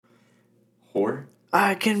Whore?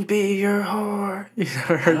 I can be your whore. You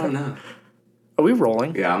never I heard don't that? know. Are we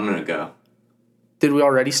rolling? Yeah, I'm gonna go. Did we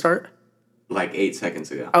already start? Like 8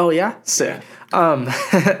 seconds ago. Oh, yeah? Sick.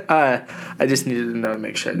 Yeah. I just needed to know to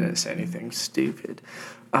make sure I didn't say anything stupid.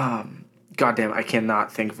 Goddamn, I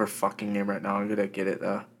cannot think of her fucking name right now. I'm gonna get it,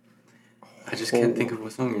 though. I just can't think of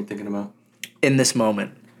what song you're thinking about. In This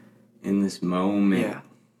Moment. In This Moment. Yeah.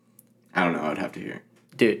 I don't know. I'd have to hear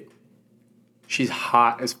it. Dude, she's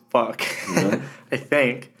hot as fuck. Really? I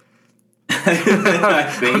think. I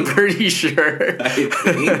think. I'm pretty sure. I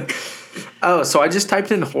think. Oh, so I just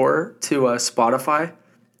typed in whore to Spotify,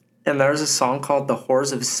 and there's a song called The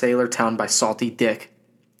Whores of Sailortown by Salty Dick.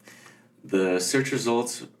 The search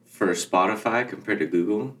results for Spotify compared to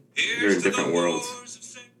Google, they're in different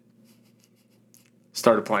worlds.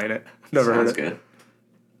 Started playing it. Never heard Sounds it. good.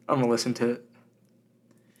 I'm going to listen to it.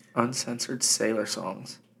 Uncensored sailor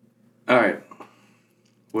songs. All right.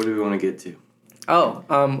 What do we want to get to? Oh,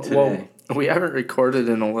 well, Today. we haven't recorded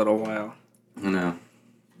in a little while. I know.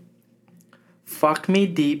 Fuck me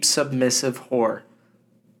deep, submissive whore.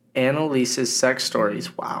 Annalise's sex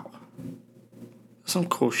stories. Wow. Some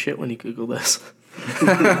cool shit when you Google this.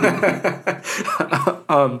 That's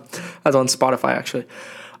on Spotify, actually.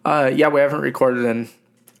 Yeah, we haven't recorded in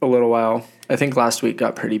a little while. I think last week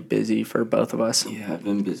got pretty busy for both of us. Yeah, I've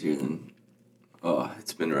been busier than... Oh,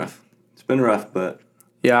 it's been rough. It's been rough, but...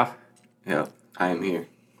 Yeah. Yeah, I am here.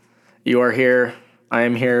 You are here. I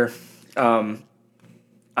am here.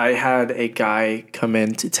 I had a guy come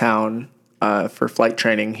into town for flight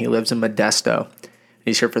training. He lives in Modesto.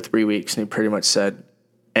 He's here for 3 weeks, and he pretty much said,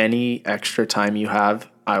 any extra time you have,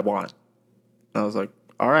 I want. And I was like,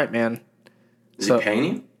 all right, man. Is he paying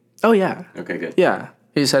you? Oh, yeah. Okay, good. Yeah.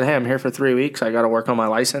 He said, hey, I'm here for 3 weeks. I got to work on my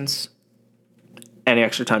license. Any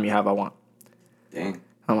extra time you have, I want. Dang.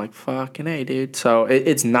 I'm like, fucking A, dude. So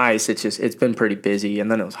it's nice. It's been pretty busy.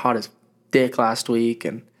 And then it was hot as dick last week.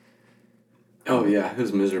 And Oh, yeah, it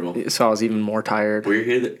was miserable. so I was even more tired. Were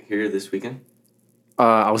you here this weekend?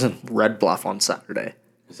 I was in Red Bluff on Saturday.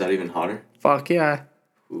 Is that even hotter? Fuck yeah.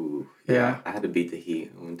 Ooh. Yeah. I had to beat the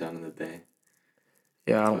heat. I went down to the bay.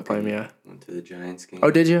 Yeah, I don't blame you. Went to the Giants game.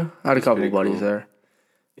 Oh, did you? I had a couple pretty of buddies cool. there.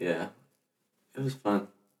 Yeah. It was fun.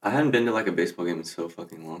 I hadn't been to like a baseball game in so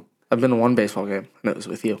fucking long. I've been to one baseball game, and it was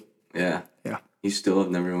with you. Yeah. Yeah. You still have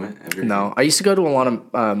never went ever? No, I used to go to a lot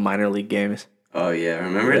of minor league games. Oh yeah,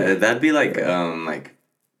 remember that? That'd be like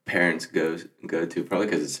parents go to probably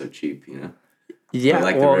because it's so cheap, you know. Yeah, Or,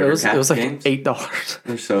 like, the well, River it was Cats like games? $8.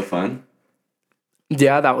 They're so fun.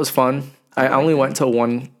 Yeah, that was fun. I only went to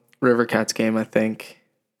one River Cats game, I think.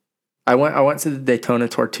 I went to the Daytona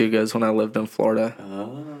Tortugas when I lived in Florida.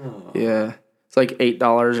 Oh. Yeah, it's like $8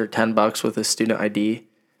 or $10 with a student ID,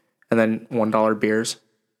 and then $1 beers.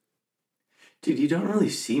 Dude, you don't really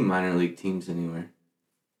see minor league teams anywhere.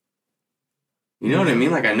 You know what I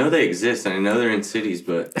mean? Like, I know they exist, and I know they're in cities,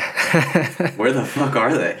 but where the fuck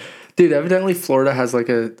are they? Dude, evidently Florida has like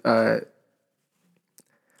I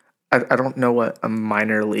don't know what a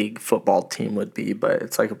minor league football team would be, but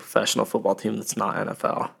it's like a professional football team that's not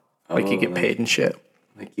NFL. Like you get paid and shit.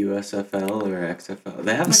 Like USFL or XFL.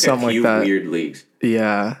 They have like Something a few like that. weird leagues.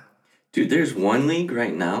 Yeah. Dude, there's one league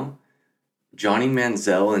right now. Johnny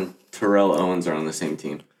Manziel and Terrell Owens are on the same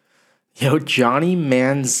team. Yo, Johnny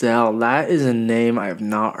Manziel. That is a name I have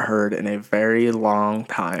not heard in a very long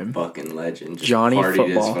time. Fucking legend. Just Johnny partied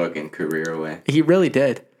football. his fucking career away. He really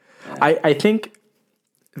did. Yeah. I think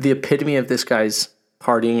the epitome of this guy's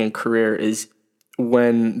partying and career is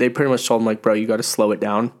when they pretty much told him, like, bro, you got to slow it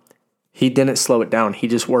down. He didn't slow it down. He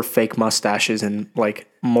just wore fake mustaches and, like,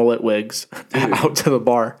 mullet wigs out to the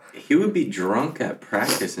bar. He would be drunk at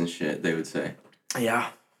practice and shit, they would say. Yeah.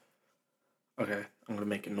 Okay, I'm going to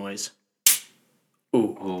make a noise.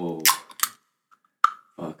 Ooh. Oh.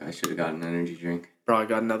 Fuck, I should have got an energy drink. Bro, I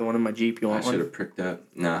got another one in my Jeep. You want I should one? have pricked up.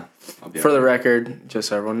 Nah, I'll be For the alright. record, just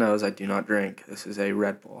so everyone knows, I do not drink. This is a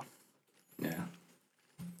Red Bull. Yeah.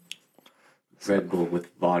 Red Bull with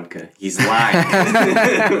vodka. He's lying.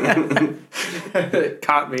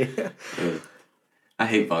 Caught me. I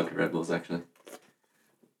hate vodka Red Bulls, actually.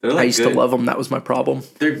 They're like I used good. to love them. That was my problem.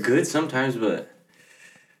 They're good sometimes, but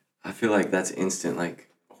I feel like that's instant, like,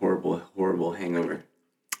 horrible, horrible hangover.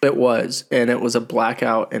 It was, and it was a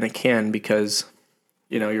blackout in a can because,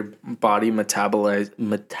 you know, your body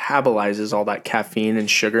metabolizes all that caffeine and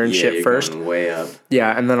sugar and shit you're first. going way up.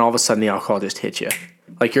 Yeah, and then all of a sudden the alcohol just hits you.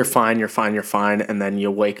 Like, you're fine, and then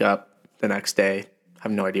you wake up the next day,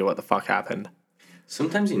 have no idea what the fuck happened.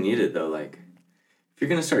 Sometimes you need it, though. Like, if you're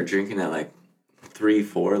going to start drinking at, like, 3,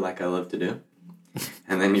 4, like I love to do,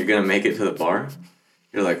 and then you're going to make it to the bar,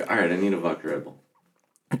 you're like, all right, I need a vodka Red Bull.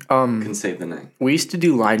 Can save the night. We used to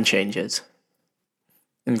do line changes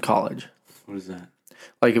in college. What is that?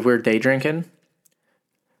 Like if we were day drinking,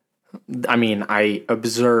 I mean, I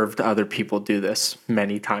observed other people do this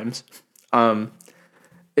many times.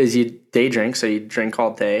 Is you day drink, so you drink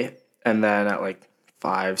all day, and then at like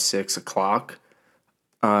 5, 6 o'clock,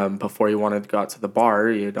 before you wanted to go out to the bar,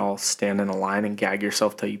 you'd all stand in a line and gag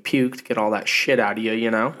yourself till you puked, get all that shit out of you, you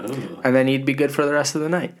know? Oh. And then you'd be good for the rest of the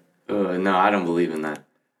night. No, I don't believe in that.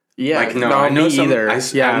 Yeah, like, no, I know me some, either.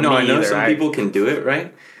 I know either. some people can do it,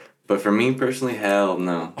 right? But for me personally, hell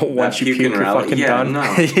no. Once you puke, you're fucking done. No.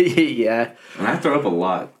 Yeah. And I throw up a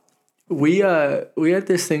lot. We had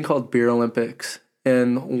this thing called Beer Olympics,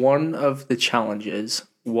 and one of the challenges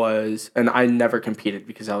was, and I never competed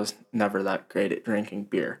because I was never that great at drinking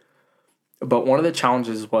beer. But one of the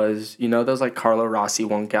challenges was, you know, those like Carlo Rossi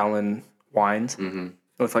 1 gallon wines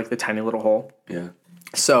with like the tiny little hole. Yeah.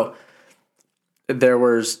 So there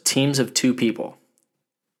was teams of 2 people,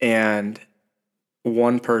 and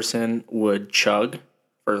one person would chug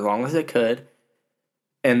for as long as they could,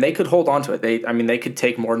 and they could hold on to it. They could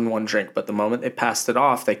take more than one drink, but the moment they passed it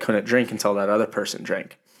off, they couldn't drink until that other person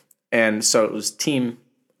drank. And so it was team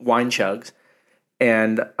wine chugs,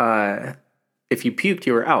 and if you puked,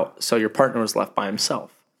 you were out. So your partner was left by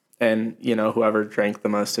himself, and you know, whoever drank the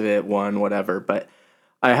most of it won, whatever. But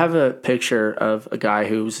I have a picture of a guy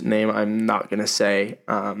whose name I'm not gonna say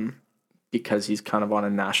because he's kind of on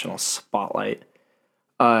a national spotlight.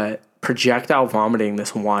 Projectile vomiting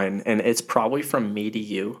this wine, and it's probably from me to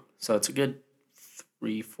you, so it's a good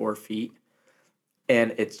 3-4 feet,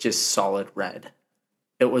 and it's just solid red.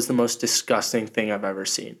 It was the most disgusting thing I've ever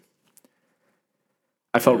seen.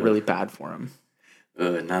 I felt really bad for him.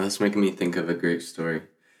 Now that's making me think of a great story.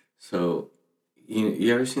 So,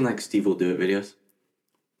 you ever seen like Steve Will Do It videos?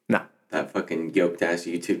 No. That fucking yoked ass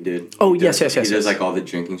YouTube dude. Oh, He does like all the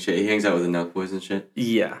drinking shit. He hangs out with the Nelk Boys and shit.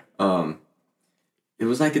 Yeah. It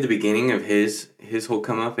was like at the beginning of his whole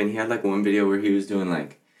come up, and he had like one video where he was doing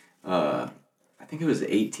like, I think it was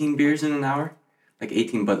 18 beers in an hour, like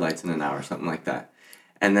 18 Bud Lights in an hour, something like that.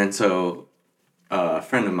 And then so a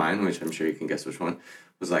friend of mine, which I'm sure you can guess which one,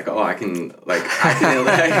 was like, oh, I can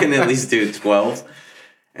at least do 12.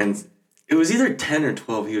 And it was either 10 or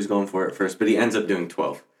 12 he was going for at first, but he ends up doing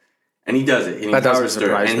 12. And he does it. And he that doesn't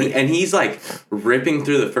surprise me. And he's like ripping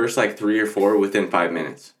through the first like 3 or 4 within 5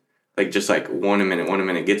 minutes. Like, just, like, one a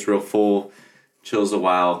minute, gets real full, chills a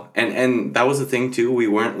while. And that was the thing, too. We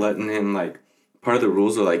weren't letting him, like, part of the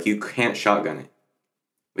rules are, like, you can't shotgun it.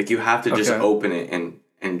 Like, you have to just open it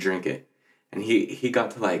and drink it. And he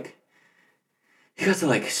got to, like,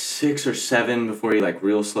 6 or 7 before he, like,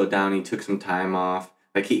 real slowed down. He took some time off.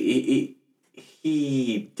 Like, he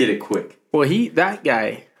did it quick. Well, that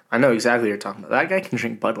guy, I know exactly what you're talking about. That guy can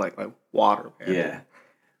drink Bud Light like water, man. Yeah.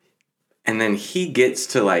 And then he gets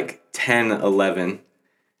to, like, 10, 11,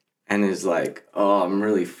 and is like, oh, I'm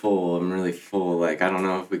really full. Like, I don't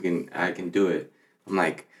know if I can do it. I'm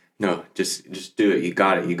like, no, just do it. You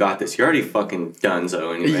got it. You got this. You're already fucking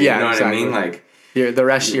donezo anyway. Yeah, you know exactly. what I mean? Like, the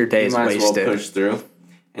rest of your day is wasted. You might as well push through.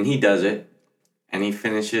 And he does it, and he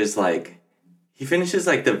finishes like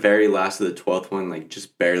the very last of the 12th one, like,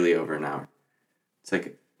 just barely over an hour. It's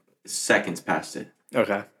like seconds past it.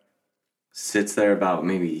 Okay. Sits there about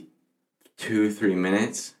maybe 2-3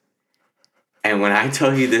 minutes. And when I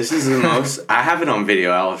tell you this is the most, I have it on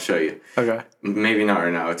video. I'll show you. Okay. Maybe not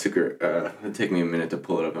right now. It'll take me a minute to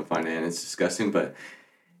pull it up and find it, and it's disgusting. But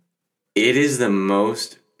it is the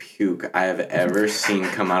most puke I have ever seen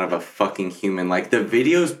come out of a fucking human. Like, the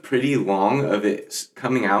video's pretty long of it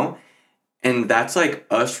coming out, and that's like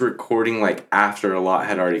us recording like after a lot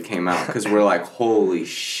had already came out, because we're like, holy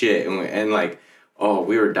shit, and like, oh,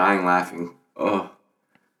 we were dying laughing. Oh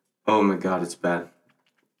my god, it's bad.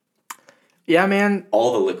 Yeah, man.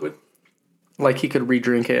 All the liquid. Like, he could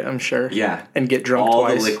re-drink it, I'm sure. Yeah. And get drunk all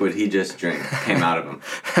twice. All the liquid he just drank came out of him.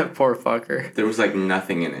 Poor fucker. There was, like,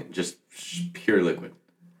 nothing in it. Just pure liquid.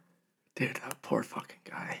 Dude, that poor fucking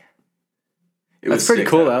guy. That's pretty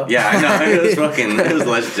cool, though. Yeah, I know. It was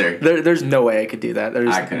legendary. There's no way I could do that.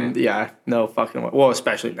 I couldn't. Yeah, no fucking way. Well,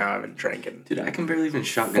 especially now I haven't drank in... Dude, I can barely even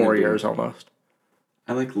shotgun 4 years almost.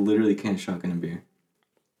 I, like, literally can't shotgun a beer.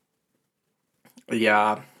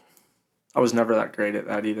 Yeah. I was never that great at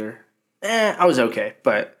that either. I was okay,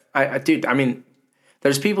 but dude, I mean,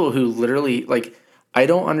 there's people who literally, like, I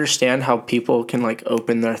don't understand how people can, like,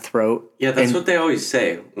 open their throat. Yeah, that's what they always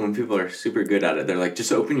say when people are super good at it. They're like,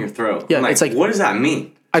 just open your throat. Yeah, it's like, what does that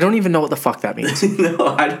mean? I don't even know what the fuck that means. No,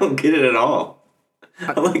 I don't get it at all.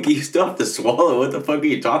 I'm like, you still have to swallow. What the fuck are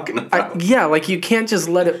you talking about? Yeah, like, you can't just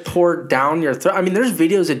let it pour down your throat. I mean, there's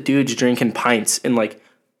videos of dudes drinking pints in, like,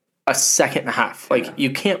 a second and a half. Like,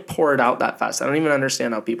 you can't pour it out that fast. I don't even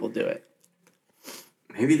understand how people do it.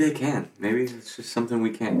 Maybe they can. Maybe it's just something we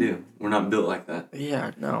can't do. We're not built like that.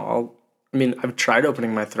 Yeah, no. I've tried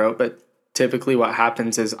opening my throat, but typically what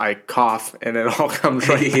happens is I cough and it all comes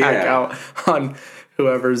right back out on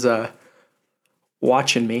whoever's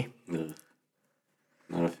watching me. Ugh.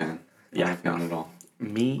 Not a fan. Not a fan at all.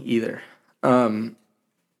 Me either.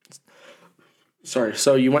 Sorry.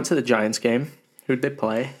 So you went to the Giants game. Who'd they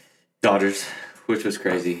play? Dodgers, which was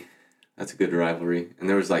crazy. That's a good rivalry. And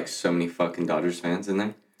there was like so many fucking Dodgers fans in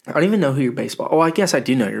there. I don't even know who your baseball. Oh, I guess I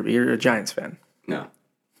do know you're a Giants fan. No.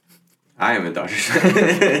 I am a Dodgers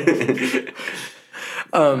fan.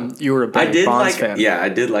 You were a Barry Bonds fan. Yeah, I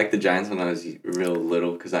did like the Giants when I was real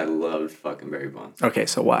little because I loved fucking Barry Bonds. Okay,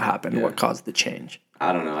 so what happened? Yeah. What caused the change?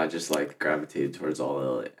 I don't know. I just gravitated towards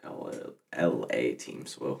all LA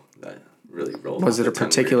teams. Well, that really rolled. Was it a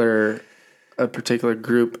particular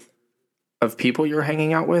group of people you were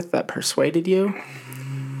hanging out with that persuaded you?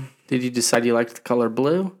 Did you decide you liked the color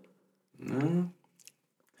blue? No.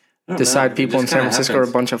 Decide people in San Francisco are a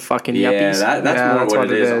bunch of fucking yuppies? That's more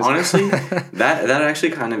what it is. Honestly, that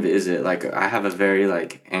actually kind of is it. Like, I have a very,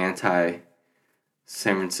 anti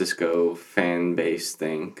San Francisco fan base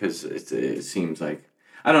thing because it seems like,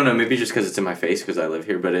 I don't know, maybe just because it's in my face because I live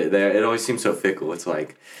here, but it always seems so fickle. It's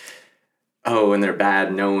like, oh, when they're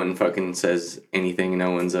bad, no one fucking says anything.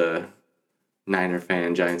 No one's a Niner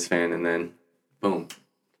fan, Giants fan, and then boom.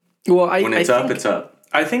 Well, when it's up, it's up.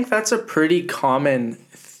 I think that's a pretty common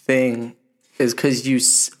thing, is because you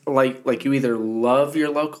you either love your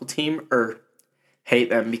local team or hate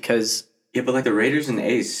them because... Yeah, but the Raiders and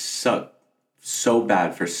A's suck so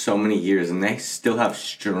bad for so many years, and they still have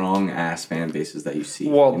strong-ass fan bases that you see.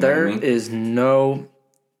 Well, there is no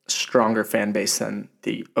stronger fan base than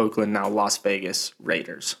the Oakland, now Las Vegas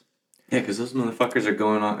Raiders. Yeah, because those motherfuckers are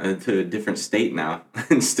going on to a different state now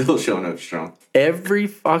and still showing up strong. Every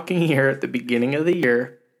fucking year at the beginning of the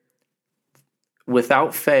year,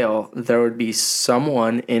 without fail, there would be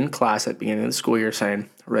someone in class at the beginning of the school year saying,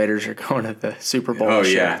 Raiders are going to the Super Bowl. Oh,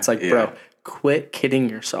 yeah. It's like, bro, quit kidding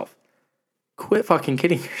yourself. Quit fucking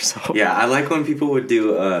kidding yourself. Yeah, I like when people would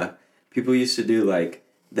do, people used to do,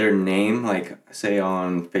 their name, say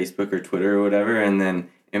on Facebook or Twitter or whatever, and then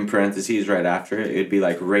in parentheses right after it, it'd be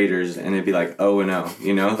Raiders, and it'd be 0-0,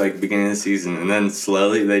 you know, beginning of the season, and then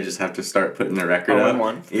slowly they just have to start putting the record up.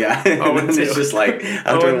 0-1. Yeah, and then it's just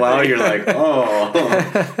after a while you're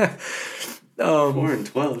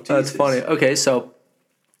 4-12. Jesus. That's funny. Okay, so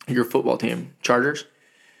your football team, Chargers,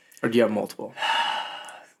 or do you have multiple?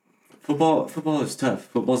 Football is tough.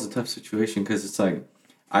 Football's a tough situation because it's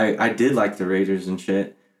I did like the Raiders and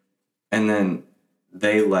shit, and then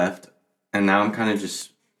they left, and now I'm kind of just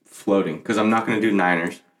floating because I'm not going to do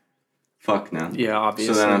Niners. Fuck no. Yeah,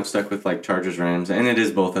 obviously. So then I'm stuck with Chargers, Rams, and it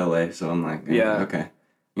is both LA. So I'm okay,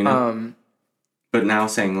 you know. But now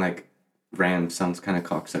saying Rams sounds kind of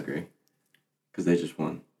cocksuckery because they just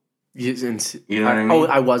won. You know what I mean? Oh,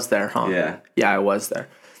 I was there, huh? Yeah. Yeah, I was there.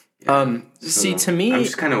 Yeah. See, to me, I'm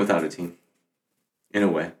just kind of without a team, in a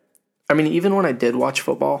way. I mean, even when I did watch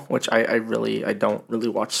football, which I don't really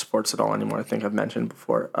watch sports at all anymore. I think I've mentioned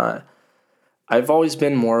before. I've always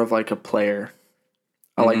been more of a player.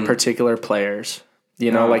 I like particular players.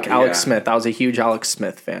 You know, Alex Smith. I was a huge Alex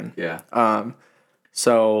Smith fan. Yeah.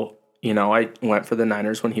 So, I went for the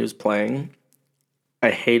Niners when he was playing.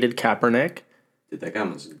 I hated Kaepernick. Dude, that guy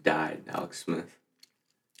almost died, Alex Smith.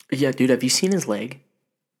 Yeah, dude, have you seen his leg?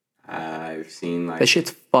 I've seen that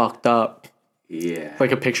shit's fucked up. Yeah.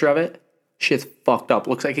 A picture of it? Shit's fucked up.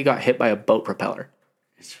 Looks like he got hit by a boat propeller.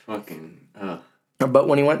 It's fucking... But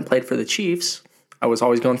when he went and played for the Chiefs, I was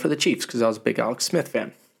always going for the Chiefs because I was a big Alex Smith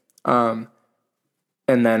fan. And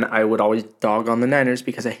then I would always dog on the Niners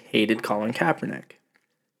because I hated Colin Kaepernick.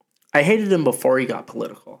 I hated him before he got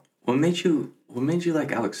political. What made you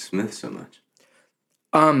like Alex Smith so much?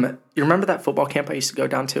 You remember that football camp I used to go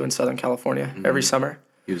down to in Southern California every summer?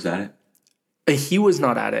 He was at it? He was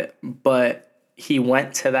not at it, but he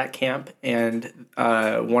went to that camp, and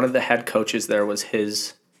one of the head coaches there was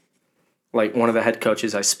his... one of the head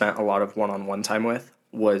coaches I spent a lot of one-on-one time with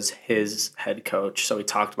was his head coach. So we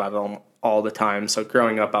talked about it all the time. So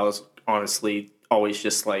growing up, I was honestly always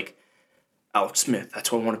just Alex Smith.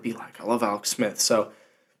 That's what I want to be like. I love Alex Smith. So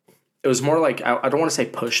it was more I don't want to say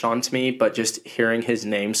pushed onto me, but just hearing his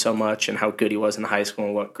name so much and how good he was in high school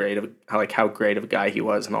and how great of a guy he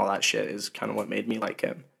was and all that shit is kind of what made me like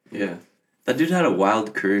him. Yeah. That dude had a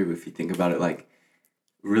wild career if you think about it.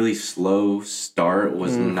 Really slow start,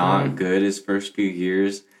 was not good his first few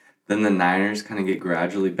years. Then the Niners kind of get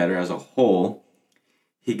gradually better as a whole.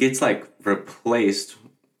 He gets replaced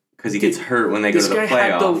because he gets hurt when they go to the playoffs. This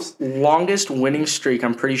guy had the longest winning streak,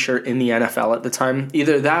 I'm pretty sure, in the NFL at the time.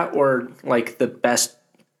 Either that or like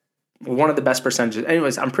one of the best percentages.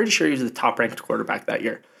 Anyways, I'm pretty sure he was the top-ranked quarterback that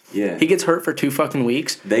year. Yeah. He gets hurt for 2 fucking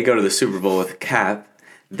weeks. They go to the Super Bowl with Cap.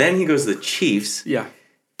 Then he goes to the Chiefs. Yeah.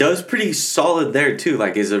 Does pretty solid there, too.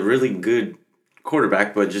 Like, is a really good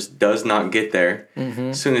quarterback, but just does not get there. Mm-hmm.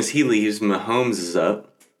 As soon as he leaves, Mahomes is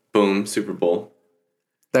up. Boom, Super Bowl.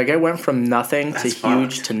 That guy went from nothing to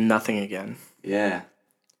huge to nothing again. Yeah.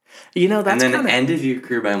 You know, that's and then ended your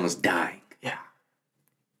career by almost dying. Yeah.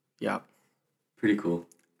 Yep. Pretty cool.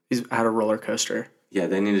 He's had a roller coaster. Yeah,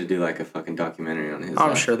 they need to do like a fucking documentary on his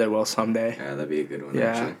I'm sure they will someday. Yeah, that'd be a good one,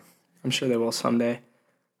 actually. I'm sure they will someday.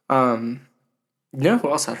 You know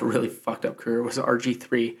who else had a really fucked up career was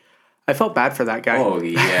RG3. I felt bad for that guy. Oh,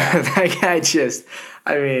 yeah. That guy just,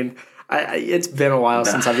 I mean, it's been a while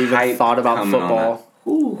since I've even thought about football.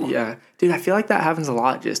 Yeah, dude, I feel like that happens a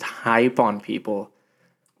lot. Just hype on people,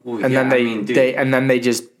 and then they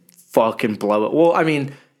just fucking blow it. Well, I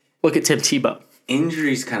mean, look at Tim Tebow.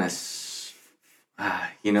 Injuries kind of,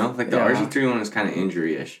 like the RG3 one was kind of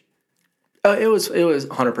injury-ish. It was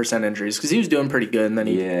 100% injuries because he was doing pretty good, and then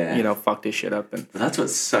he fucked his shit up. And that's what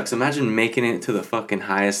sucks. Imagine making it to the fucking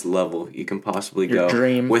highest level you can possibly go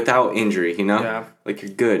dream. Without injury. Yeah. Like you're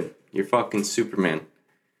good. You're fucking Superman.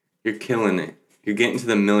 You're killing it. You're getting to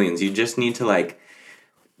the millions. You just need to like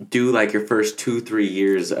do like your first 2-3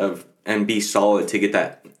 years and be solid to get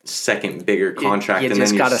that second bigger contract, and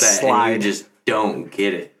then you're set. Slide. And you just don't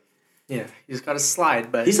get it. Yeah, you just gotta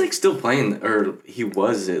slide. But he's like still playing, or he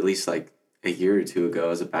was at least like a year or two ago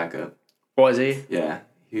as a backup. Was he? Yeah,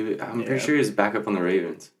 I'm pretty sure he was backup on the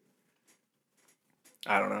Ravens.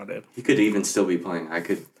 I don't know, dude. He could even still be playing.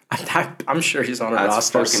 I'm sure he's on a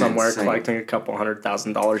roster somewhere insane. Collecting a couple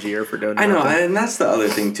 $100,000 a year for doing nothing. I know, and that's the other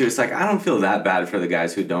thing, too. It's like, I don't feel that bad for the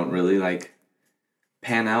guys who don't really, like,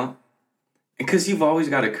 pan out. Because you've always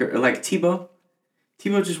got a... Like, Tebow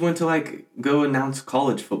just went to, like, go announce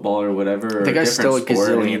college football or whatever. Or the guy's still a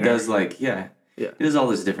gazillionaire. And he does, like, he does all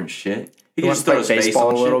this different shit. He just throws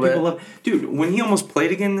baseball a little bit. Dude, when he almost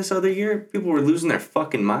played again this other year, people were losing their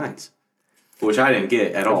fucking minds. Which I didn't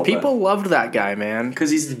get at all. People loved that guy, man.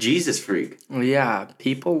 Because he's the Jesus freak. Yeah,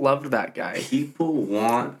 people loved that guy. People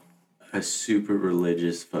want a super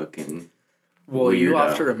religious fucking weirdo. You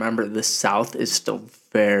have to remember, the South is still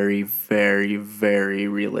very, very, very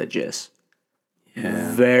religious.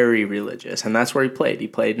 Yeah. Very religious. And that's where he played. He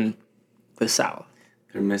played in the South.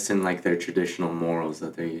 They're missing, like, their traditional morals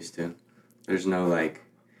that they're used to. There's no, like...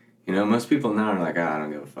 most people now are like, I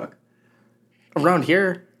don't give a fuck. Around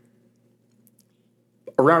here...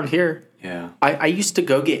 Yeah. I used to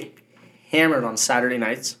go get hammered on Saturday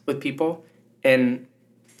nights with people, and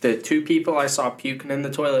the 2 people I saw puking in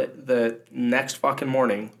the toilet the next fucking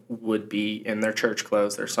morning would be in their church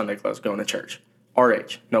clothes, their Sunday clothes, going to church. Our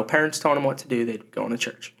age. No parents telling them what to do, they'd be going to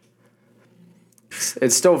church.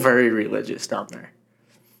 It's still very religious down there.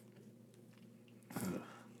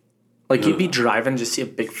 Like, you'd be driving, just see a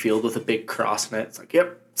big field with a big cross in it. It's like,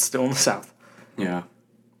 yep, it's still in the South. Yeah.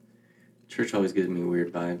 Church always gives me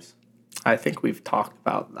weird vibes. I think we've talked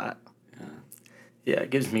about that. Yeah, it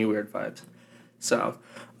gives me weird vibes. So,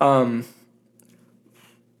 it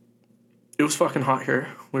was fucking hot here.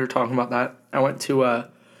 We were talking about that. I went to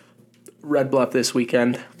Red Bluff this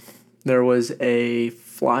weekend. There was a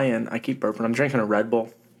fly-in. I keep burping. I'm drinking a Red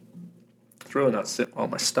Bull. It's really not sitting well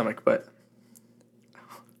in my stomach, but...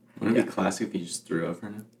 Wouldn't it be classic if you just threw over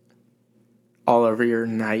it? All over your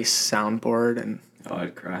nice soundboard and... Oh,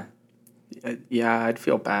 I'd cry. Yeah, I'd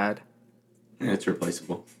feel bad. Yeah, it's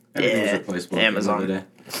replaceable. Everything's replaceable. Amazon. At the end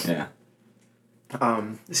of the day.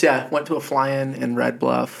 Yeah. So yeah, went to a fly-in in Red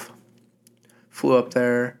Bluff. Flew up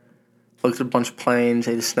there. Looked at a bunch of planes.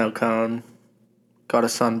 Ate a snow cone. Got a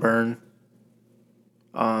sunburn.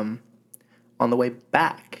 On the way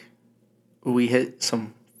back, we hit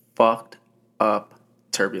some fucked up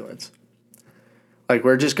turbulence. Like,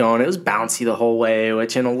 we're just going. It was bouncy the whole way,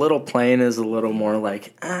 which in a little plane is a little more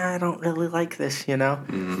like, I don't really like this,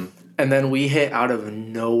 Mm-hmm. And then we hit out of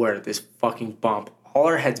nowhere this fucking bump. All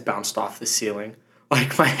our heads bounced off the ceiling.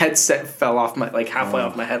 Like, my headset fell off halfway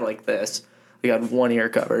off my head like this. I got one ear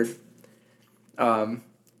covered. And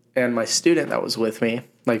my student that was with me,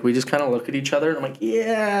 like, we just kind of look at each other, and I'm like,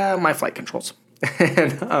 yeah, my flight controls.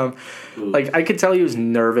 And I could tell he was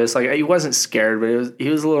nervous. Like, he wasn't scared, but he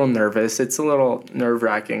was a little nervous. It's a little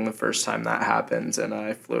nerve-wracking the first time that happens, and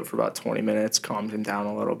I flew for about 20 minutes, calmed him down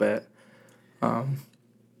a little bit. I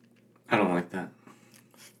don't like that.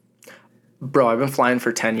 Bro, I've been flying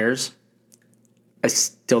for 10 years. I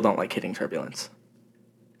still don't like hitting turbulence.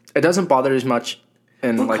 It doesn't bother as much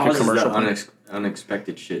in what like a commercial plane.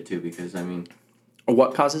 Unexpected shit too, because I mean,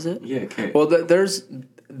 what causes it? Yeah, okay. Well, there's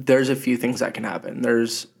a few things that can happen.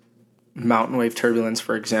 There's mountain wave turbulence,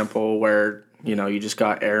 for example, where you just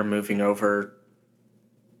got air moving over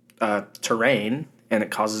terrain, and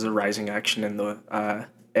it causes a rising action in the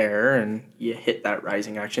air, and you hit that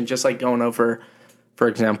rising action, just like going over, for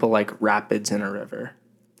example, like rapids in a river.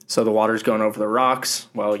 So the water's going over the rocks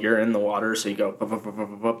while you're in the water, so you go, bup, bup, bup, bup,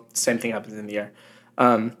 bup, bup. Same thing happens in the air.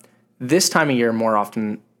 This time of year, more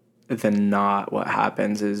often than not, what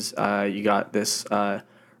happens is you got this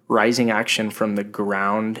rising action from the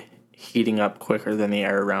ground heating up quicker than the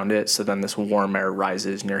air around it, so then this warm air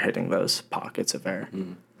rises and you're hitting those pockets of air.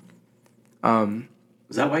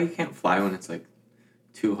 Is that why you can't fly when it's like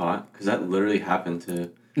too hot? Because that literally happened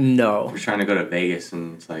to... No. We're trying to go to Vegas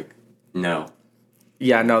and it's like, no.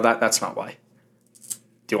 Yeah, no, that's not why.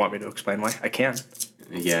 Do you want me to explain why? I can.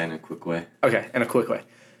 Yeah, in a quick way. Okay, in a quick way.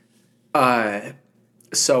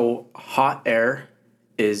 So hot air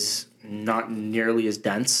is not nearly as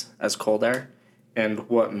dense as cold air, and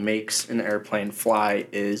what makes an airplane fly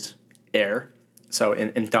is air. So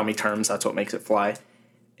in dummy terms, that's what makes it fly.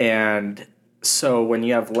 And so when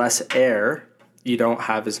you have less air, you don't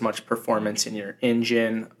have as much performance in your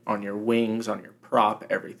engine, on your wings, on your prop,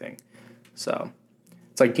 everything. So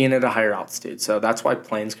it's like being at a higher altitude. So that's why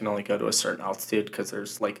planes can only go to a certain altitude, because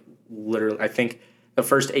there's like literally, I think the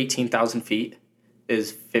first 18,000 feet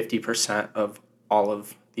is 50% of all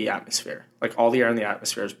of the atmosphere. Like all the air in the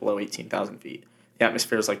atmosphere is below 18,000 feet. The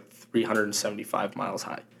atmosphere is like 375 miles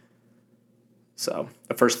high. So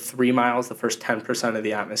the first 3 miles, the first 10% of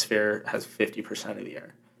the atmosphere has 50% of the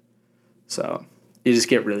air. So you just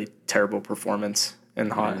get really terrible performance in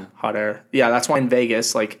hot air. Yeah, that's why in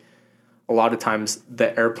Vegas, like a lot of times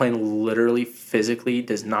the airplane literally physically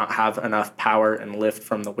does not have enough power and lift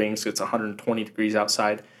from the wings. So it's 120 degrees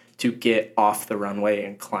outside to get off the runway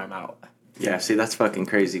and climb out. Yeah, see, that's fucking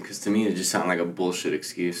crazy, because to me it just sounded like a bullshit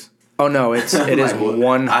excuse. Oh, no, it is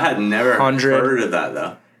 100. I had never heard of that,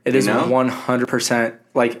 though. It is 100%.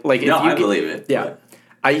 Like if I believe it. Yeah.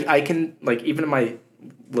 I can, like, even in my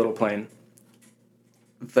little plane,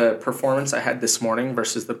 the performance I had this morning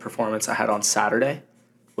versus the performance I had on Saturday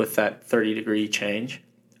with that 30-degree change,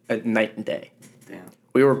 night and day. Damn.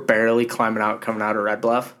 We were barely coming out of Red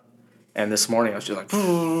Bluff, and this morning I was just like,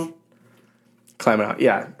 climbing out.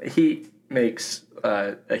 Yeah, heat makes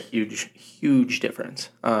a huge difference.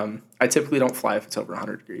 I typically don't fly if it's over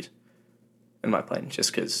 100 degrees in my plane,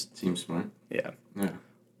 just because... Seems smart. Yeah. Yeah.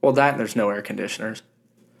 Well, that and there's no air conditioners.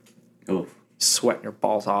 Oh. Sweating your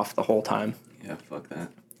balls off the whole time. Yeah, fuck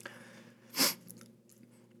that.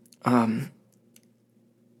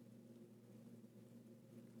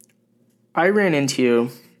 I ran into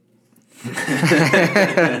you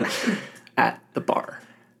at the bar.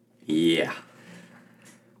 Yeah.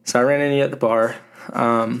 So I ran into you at the bar.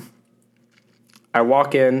 I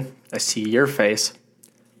walk in, I see your face.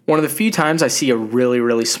 One of the few times I see a really,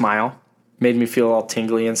 really smile. Made me feel all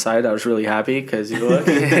tingly inside. I was really happy because you look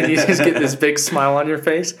and you just get this big smile on your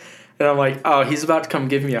face. And I'm like, oh, he's about to come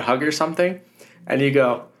give me a hug or something. And you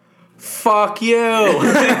go, fuck you. You're,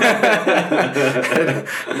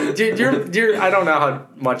 I don't know how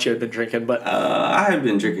much you had been drinking, but... I had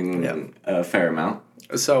been drinking a fair amount.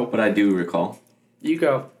 So, but I do recall. You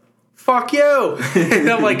go, fuck you. And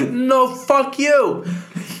I'm like, no, fuck you.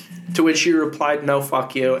 To which you replied, no,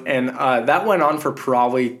 fuck you. And that went on for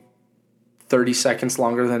probably 30 seconds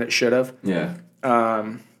longer than it should have. Yeah.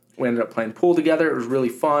 We ended up playing pool together. It was really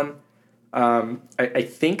fun. I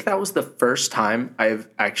think that was the first time I've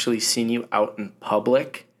actually seen you out in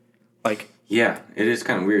public. Like, yeah, it is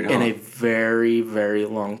kind of weird, huh? In a very, very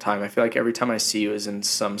long time. I feel like every time I see you is in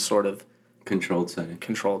some sort of controlled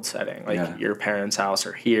setting. Like your parents' house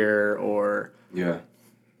or here, or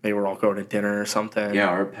they were all going to dinner or something. Yeah,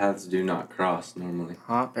 our paths do not cross normally.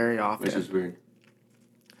 Not very often. Which is weird.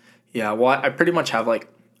 Yeah, well, I pretty much have like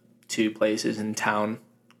 2 places in town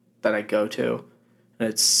that I go to. And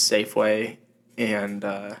it's Safeway and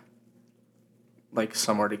like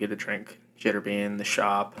somewhere to get a drink. Jitterbean, the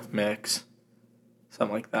shop, Mix,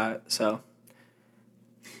 something like that. So.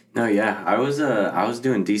 No, yeah, I was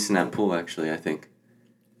doing decent at pool actually. I think.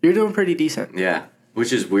 You're doing pretty decent. Yeah,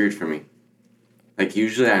 which is weird for me. Like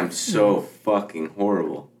usually I'm so fucking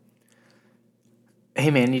horrible. Hey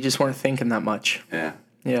man, you just weren't thinking that much. Yeah.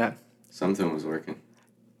 Yeah. Something was working.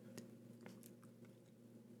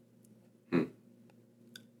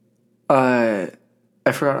 I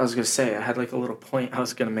forgot what I was going to say. I had like a little point I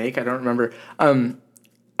was going to make. I don't remember.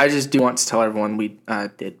 I just do want to tell everyone we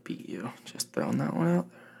did beat you. Just throwing that one out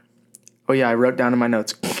there. Oh, yeah, I wrote down in my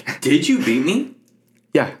notes. Did you beat me?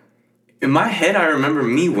 Yeah. In my head, I remember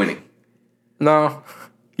me winning. No.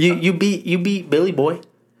 You beat Billy Boy.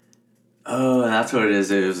 Oh, that's what it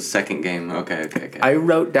is. It was a second game. Okay. I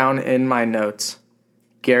wrote down in my notes,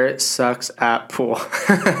 Garrett sucks at pool.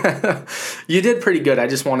 You did pretty good. I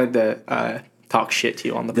just wanted to talk shit to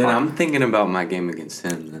you on the Then pod. I'm thinking about my game against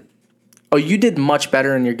him then. Oh, you did much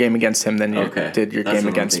better in your game against him than you did your game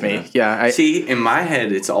against me. Of. Yeah. See, in my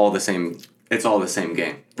head, it's all the same. It's all the same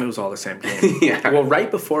game. It was all the same game. Yeah. Well, right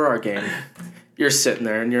before our game, you're sitting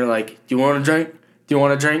there and you're like, "Do you want to drink? Do you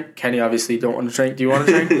want to drink?" Kenny obviously don't want to drink. Do you want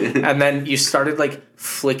to drink? And then you started like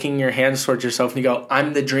flicking your hands towards yourself and you go,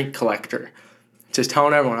 "I'm the drink collector." Just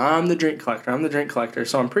telling everyone, "I'm the drink collector. I'm the drink collector."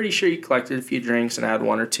 So I'm pretty sure you collected a few drinks and had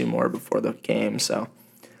one or two more before the game. So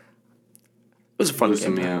it was a fun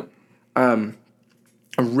game. Me out.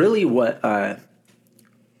 Really what I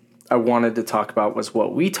wanted to talk about was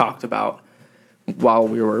what we talked about while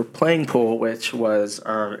we were playing pool, which was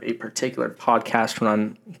a particular podcast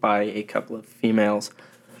run by a couple of females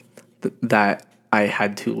that I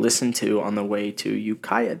had to listen to on the way to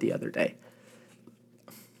Ukiah the other day.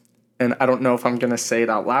 And I don't know if I'm going to say it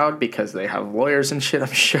out loud because they have lawyers and shit,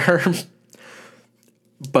 I'm sure.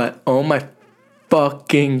 But oh my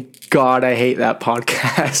fucking God, I hate that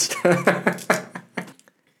podcast.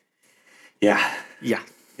 Yeah. Yeah.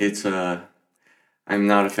 It's, I'm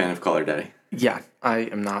not a fan of Call Her Daddy. Yeah, I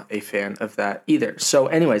am not a fan of that either. So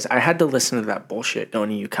anyways, I had to listen to that bullshit going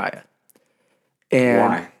to Ukiah.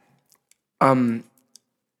 And why?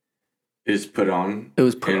 It was put on. It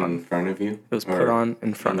was put in front of you. It was put on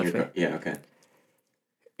in front of me. Yeah. Okay.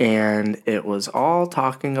 And it was all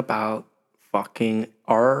talking about fucking,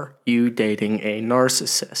 are you dating a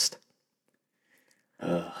narcissist?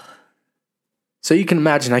 Ugh. So you can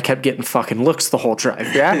imagine I kept getting fucking looks the whole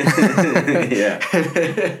drive, yeah? Yeah.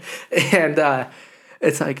 And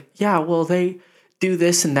it's like, yeah, well, they do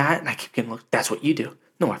this and that. And I keep getting looked. That's what you do.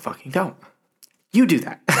 No, I fucking don't. You do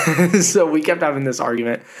that. So we kept having this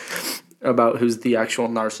argument about who's the actual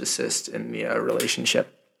narcissist in the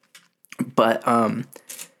relationship. But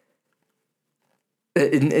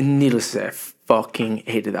needless to say, I fucking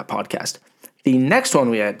hated that podcast. The next one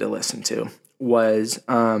we had to listen to was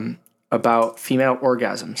about female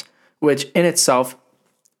orgasms, which in itself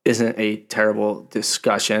isn't a terrible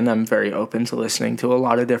discussion. I'm very open to listening to a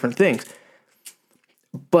lot of different things.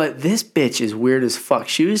 But this bitch is weird as fuck.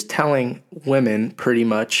 She was telling women pretty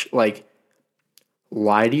much like,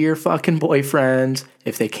 lie to your fucking boyfriends.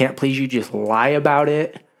 If they can't please you, just lie about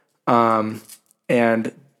it.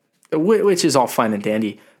 And which is all fine and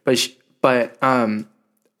dandy. But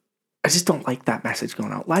I just don't like that message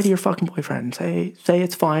going out. Lie to your fucking boyfriend. Say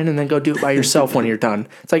it's fine and then go do it by yourself when you're done.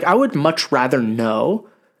 It's like, I would much rather know,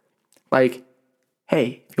 like,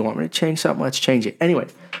 hey, if you want me to change something, let's change it. Anyway,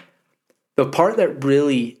 the part that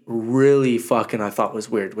really, really fucking I thought was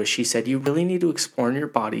weird was she said, you really need to explore in your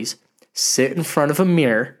bodies, sit in front of a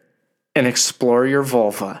mirror, and explore your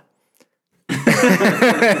vulva.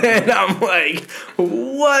 And I'm like,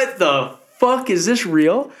 what the fuck? Is this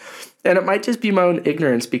real? And it might just be my own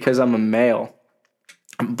ignorance because I'm a male.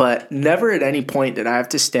 But never at any point did I have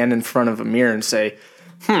to stand in front of a mirror and say,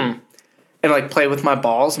 and like play with my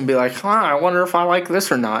balls and be like, I wonder if I like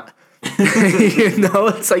this or not. You know,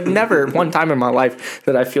 it's like never one time in my life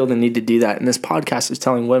that I feel the need to do that. And this podcast is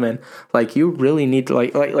telling women, like, you really need to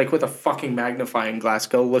like with a fucking magnifying glass,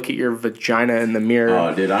 go look at your vagina in the mirror.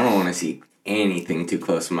 Oh, dude, I don't want to see anything too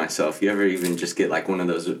close to myself. You ever even just get like one of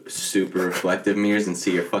those super reflective mirrors and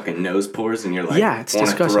see your fucking nose pores and you're like, yeah, it's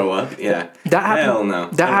disgusting. Throw up? Yeah. That happened, hell no.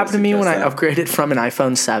 That happened to me when I upgraded from an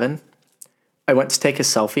iPhone 7. I went to take a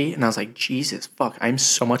selfie and I was like, Jesus, fuck, I'm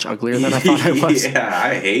so much uglier than I thought I was. Yeah,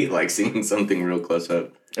 I hate like seeing something real close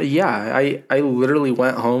up. Yeah, I literally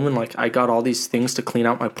went home and like I got all these things to clean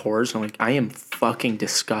out my pores and I'm like, I am fucking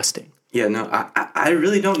disgusting. Yeah, no, I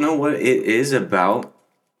really don't know what it is about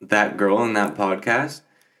that girl in that podcast,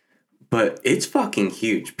 but it's fucking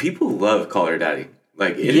huge. People love Call Her Daddy.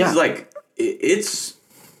 Like it is like it's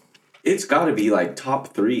got to be like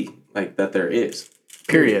top 3 like that there is.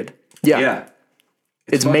 Period. Yeah. Yeah.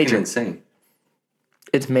 It's major. Insane.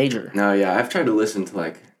 It's major. No, yeah, I've tried to listen to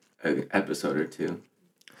like an episode or two.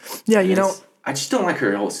 Yeah, you know, I just don't like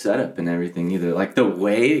her whole setup and everything either. Like the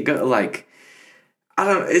way it go, like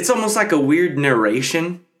I don't. It's almost like a weird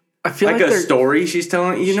narration. I feel like a story she's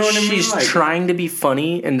telling. You know what I mean? She's like, trying to be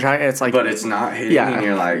funny and trying. It's like, but it's not hitting. Yeah, and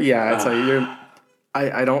you're like, it's like you're.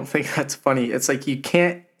 I don't think that's funny. It's like you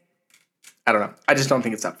can't. I don't know. I just don't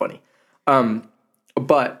think it's that funny.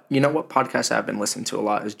 But you know what podcast I've been listening to a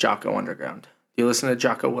lot is Jocko Underground. Do you listen to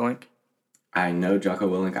Jocko Willink? I know Jocko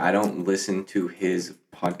Willink. I don't listen to his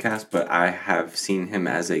podcast, but I have seen him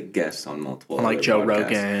as a guest on multiple on, like other Joe podcasts.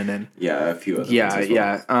 Rogan and a few other ones as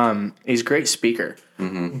well. Yeah. He's a great speaker.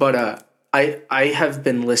 Mm-hmm. But I have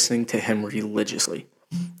been listening to him religiously.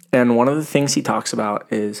 And one of the things he talks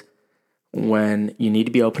about is when you need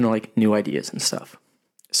to be open to like new ideas and stuff.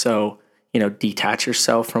 So, detach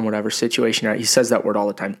yourself from whatever situation you're at. He says that word all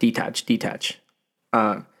the time. Detach. Detach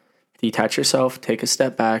yourself, take a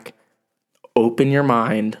step back, open your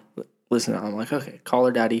mind. Listen, I'm like, okay, call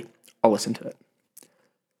her daddy. I'll listen to it.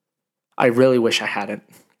 I really wish I hadn't.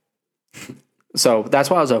 So that's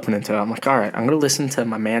why I was opening to it. I'm like, all right, I'm going to listen to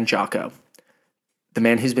my man Jocko, the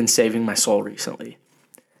man who's been saving my soul recently.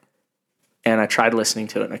 And I tried listening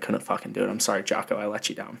to it and I couldn't fucking do it. I'm sorry, Jocko, I let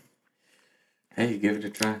you down. Hey, give it a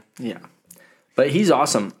try. Yeah. But he's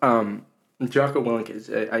awesome. Jocko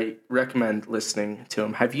Willink I recommend listening to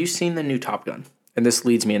him. Have you seen the new Top Gun? And this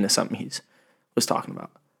leads me into something he was talking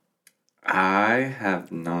about. I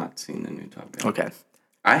have not seen the new Top Gun. Okay.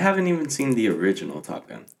 I haven't even seen the original Top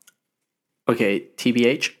Gun. Okay,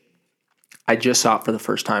 TBH, I just saw it for the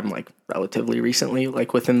first time, like, relatively recently,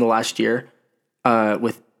 like, within the last year,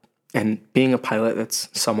 and being a pilot, that's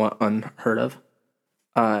somewhat unheard of,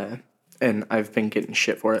 and I've been getting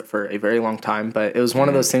shit for it for a very long time, but it was one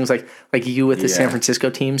of those things, like you with the San Francisco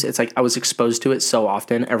teams, it's like, I was exposed to it so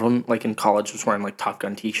often, everyone, like, in college was wearing, like, Top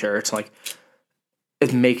Gun t-shirts, like,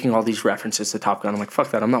 it's making all these references to Top Gun. I'm like, fuck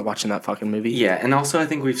that. I'm not watching that fucking movie. Yeah, and also I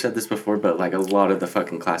think we've said this before, but like a lot of the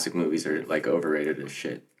fucking classic movies are like overrated as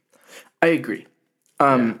shit. I agree.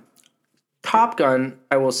 Top Gun,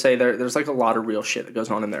 I will say there's like a lot of real shit that goes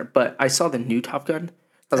on in there. But I saw the new Top Gun.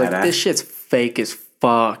 I was like, this shit's fake as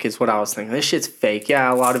fuck is what I was thinking. This shit's fake.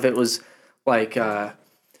 Yeah, a lot of it was like, I'm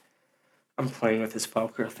playing with this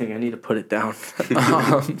Velcro thing. I need to put it down.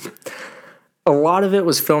 A lot of it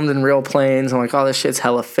was filmed in real planes. I'm like, oh, this shit's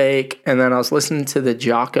hella fake. And then I was listening to the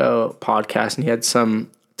Jocko podcast, and he had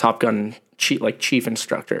some Top Gun chief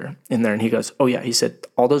instructor in there, and he goes, oh, yeah. He said,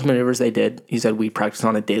 all those maneuvers they did, he said, we practice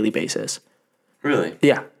on a daily basis. Really?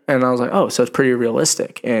 Yeah. And I was like, oh, so it's pretty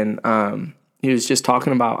realistic. And he was just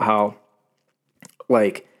talking about how,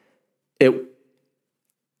 like,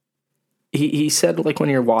 he said, like, when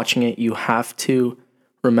you're watching it, you have to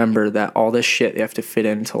remember that all this shit they have to fit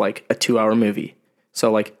into like a 2-hour movie.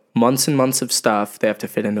 So like months and months of stuff they have to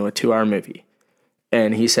fit into a 2-hour movie.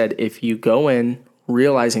 And he said if you go in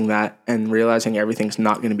realizing that and realizing everything's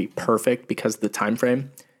not going to be perfect because of the time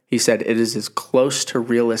frame, he said it is as close to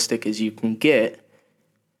realistic as you can get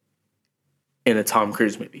in a Tom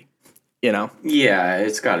Cruise movie. Yeah,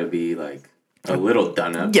 it's got to be like a little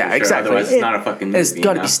done up. Yeah, exactly. Otherwise, it's not a fucking movie. It's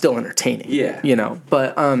got to be still entertaining. Yeah.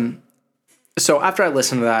 But so after I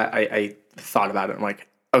listened to that, I thought about it. I'm like,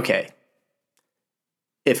 okay,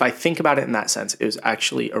 if I think about it in that sense, it was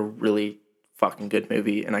actually a really fucking good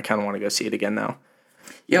movie, and I kind of want to go see it again now.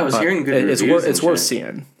 Yeah, I was hearing good reviews. It's worth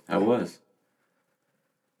seeing. I was.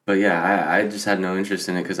 But yeah, I just had no interest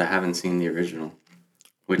in it because I haven't seen the original,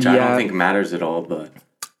 which I don't think matters at all, but...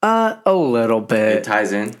 a little bit. It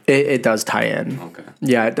ties in? It does tie in. Okay.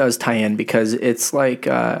 Yeah, it does tie in because it's like...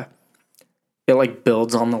 it like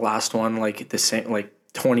builds on the last one, like the same, like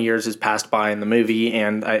 20 years has passed by in the movie,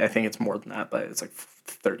 and I think it's more than that, but it's like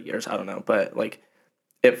 30 years, I don't know, but like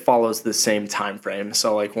it follows the same time frame.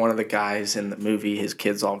 So like one of the guys in the movie, his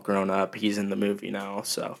kid's all grown up, he's in the movie now,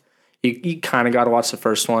 so you kind of got to watch the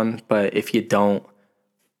first one, but if you don't,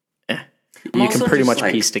 you can pretty much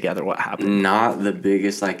like, piece together what happened. Not the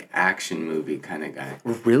biggest like action movie kind of guy.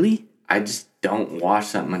 Really? I just don't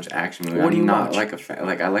watch that much action movie. What do you not watch? Like a fan.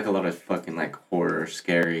 Like I like a lot of fucking like horror,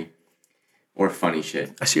 scary, or funny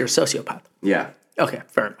shit. I see you're a sociopath. Yeah. Okay,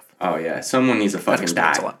 fair enough. Oh yeah, someone needs to fucking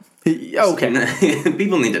die. A lot. Okay.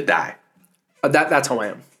 People need to die. That's how I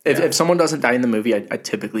am. If someone doesn't die in the movie, I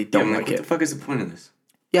typically don't like it. What the fuck is the point of this?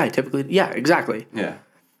 Yeah, exactly. Yeah.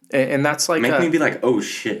 And that's like make me be like, oh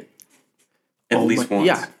shit. At least once.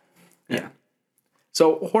 Yeah.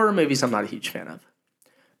 So horror movies, I'm not a huge fan of.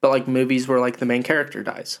 But like movies where like the main character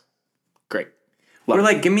dies, great. Or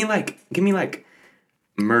like give me like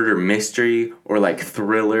murder mystery or like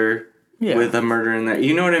thriller with a murder in there.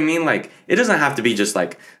 You know what I mean? Like it doesn't have to be just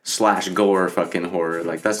like / gore fucking horror.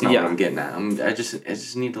 Like that's not what I'm getting at. I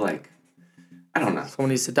just need to like, I don't know. Someone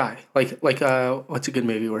needs to die. Like what's a good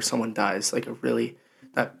movie where someone dies? Like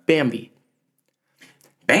Bambi.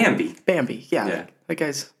 Bambi. Yeah. Like, that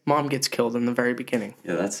guy's mom gets killed in the very beginning.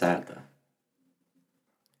 Yeah, that's sad though.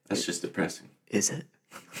 That's just depressing. Is it?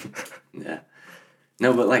 Yeah.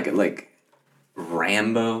 No, but like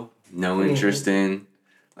Rambo, no interest in.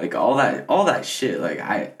 Like all that shit. Like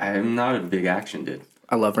I'm not a big action dude.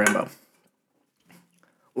 I love Rambo.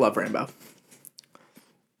 Love rainbow.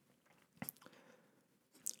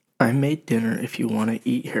 I made dinner if you want to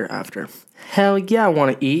eat here after. Hell yeah, I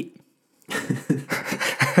want to eat.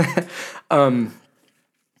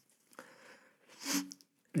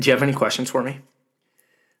 Do you have any questions for me?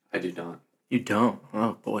 I do not. You don't?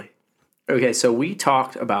 Oh, boy. Okay, so we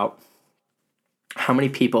talked about how many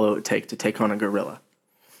people it would take on a gorilla.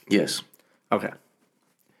 Yes. Okay.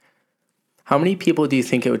 How many people do you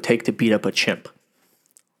think it would take to beat up a chimp?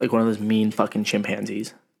 Like one of those mean fucking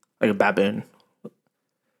chimpanzees. Like a baboon.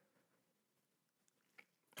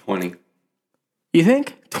 20. You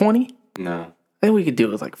think? 20? No. I think we could do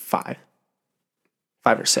it with like 5.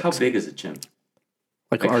 5 or 6. How big is a chimp?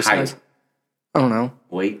 Like our height? size? I don't know.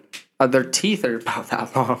 Weight? Their teeth are about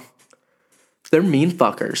that long. They're mean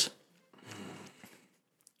fuckers.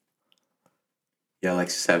 Yeah, like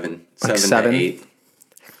 7. Like 7 to 8.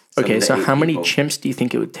 Okay, so how many people. chimps do you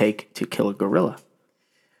think it would take to kill a gorilla?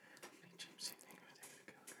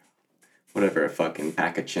 Whatever a fucking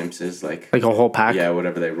pack of chimps is, like a whole pack? Yeah,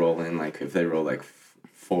 whatever they roll in, like if they roll like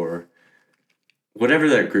 4, whatever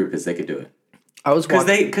their group is, they could do it. I was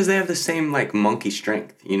because they have the same like monkey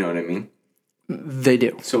strength. You know what I mean? They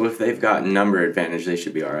do. So if they've got number advantage, they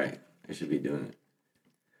should be all right. They should be doing it.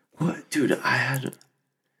 What, dude?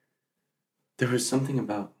 There was something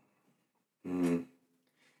about. It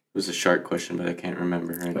was a shark question, but I can't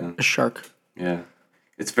remember right now. A shark. Yeah,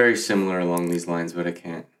 it's very similar along these lines, but I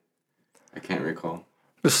can't recall.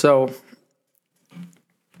 So,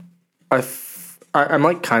 I'm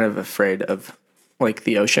like kind of afraid of like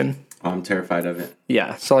the ocean. Oh, I'm terrified of it.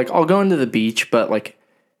 Yeah. So like I'll go into the beach, but like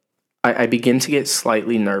I begin to get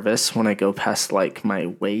slightly nervous when I go past like my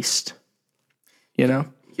waist. You know?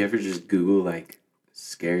 You ever just Google like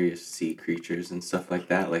scariest sea creatures and stuff like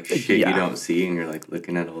that? Like shit you don't see, and you're like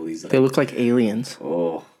looking at all these. Like, they look like aliens.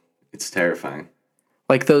 Oh, it's terrifying.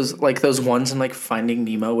 Like those ones in like Finding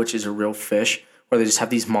Nemo, which is a real fish, where they just have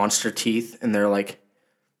these monster teeth and they're like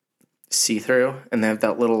see-through, and they have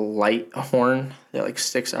that little light horn that like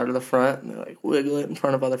sticks out of the front, and they like wiggle it in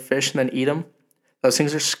front of other fish and then eat them. Those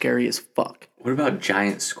things are scary as fuck. What about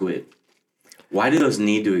giant squid? Why do those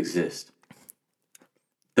need to exist?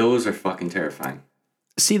 Those are fucking terrifying.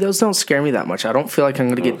 See, those don't scare me that much. I don't feel like I'm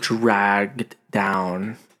going to get dragged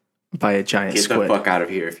down by a giant squid. Get the fuck out of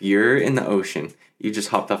here. If you're in the ocean, you just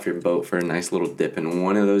hopped off your boat for a nice little dip, and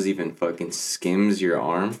one of those even fucking skims your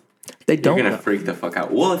arm, you're going to freak the fuck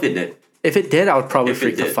out. Well, if it did. If it did, I would probably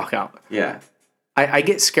freak the fuck out. Yeah. I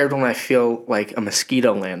get scared when I feel like a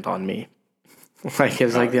mosquito land on me. Like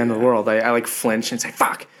it's like the end of the world. I like flinch and say,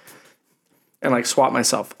 fuck. And like swat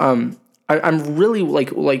myself. I'm really like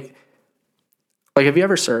have you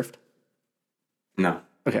ever surfed? No.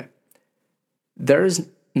 Okay. There's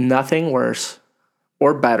nothing worse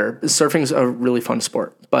or better. Surfing's a really fun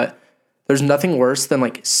sport, but there's nothing worse than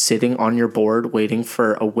like sitting on your board waiting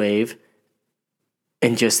for a wave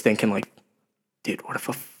and just thinking like, dude, what if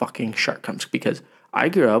a fucking shark comes? Because I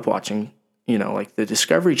grew up watching, like the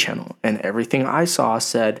Discovery Channel, and everything I saw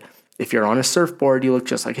said, if you're on a surfboard, you look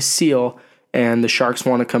just like a seal, and the sharks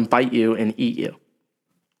want to come bite you and eat you.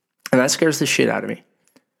 And that scares the shit out of me.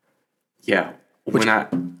 Yeah. When I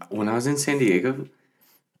was in San Diego,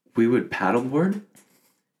 we would paddleboard,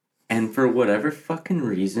 and for whatever fucking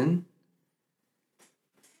reason,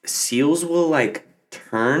 seals will like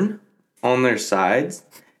turn on their sides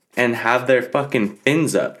and have their fucking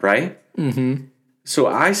fins up, right? Mm-hmm. So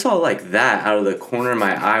I saw like that out of the corner of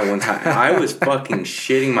my eye one time. I was fucking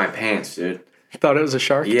shitting my pants, dude. Thought it was a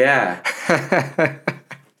shark? Yeah.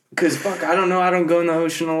 Because fuck, I don't know. I don't go in the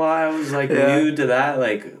ocean a lot. I was like new to that.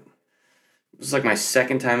 Like, it was like my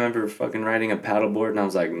second time ever fucking riding a paddleboard, and I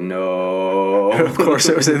was like, no. Of course,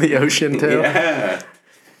 it was in the ocean too. Yeah.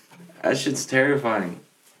 That shit's terrifying.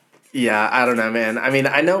 Yeah, I don't know, man. I mean,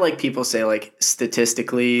 I know like people say like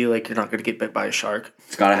statistically, like you're not going to get bit by a shark.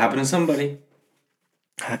 It's got to happen to somebody.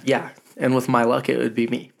 Yeah, and with my luck, it would be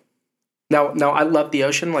me. Now, I love the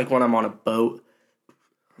ocean. Like when I'm on a boat,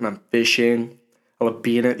 when I'm fishing, I love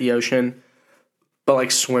being at the ocean. But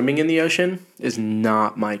like swimming in the ocean is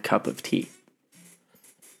not my cup of tea.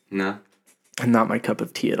 No. Not my cup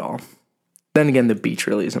of tea at all. Then again, the beach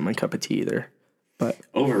really isn't my cup of tea either. But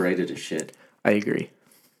overrated as shit. I agree.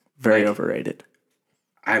 Very overrated.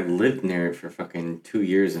 I've lived near it for fucking 2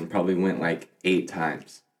 years and probably went like 8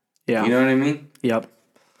 times. Yeah. You know what I mean? Yep.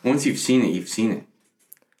 Once you've seen it, you've seen it.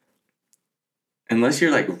 Unless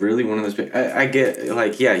you're like really one of those. I get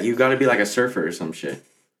like, yeah, you got to be like a surfer or some shit.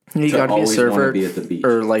 You got to be a surfer be at the beach.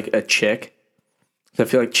 Or like a chick. I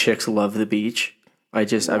feel like chicks love the beach. Why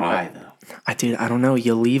though? I don't know.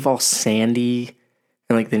 You leave all sandy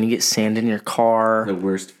And, like, then you get sand in your car. The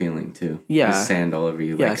worst feeling, too. Yeah. The sand all over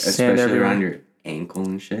you. Yeah, like, sand especially everywhere. around your ankle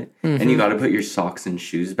and shit. Mm-hmm. And you got to put your socks and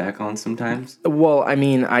shoes back on sometimes. Well, I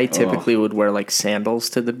mean, I typically would wear, like, sandals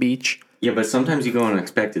to the beach. Yeah, but sometimes you go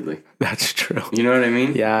unexpectedly. That's true. You know what I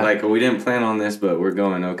mean? Yeah. Like, we didn't plan on this, but we're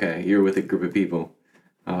going, okay, you're with a group of people.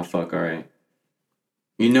 Oh, fuck, all right.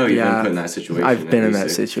 You know you've been put in that situation. I've been in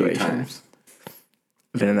that situation.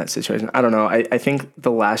 I've been in that situation. I don't know. I think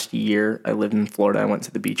the last year I lived in Florida, I went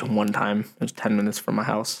to the beach one time. It was 10 minutes from my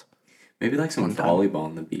house. Maybe like some volleyball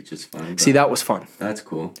on the beach is fun. See, that was fun. That's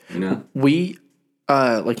cool, you know? We,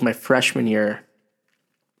 like my freshman year,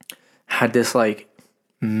 had this like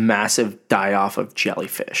massive die-off of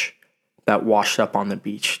jellyfish that washed up on the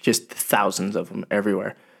beach. Just thousands of them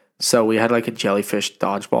everywhere. So we had like a jellyfish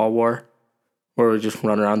dodgeball war where we just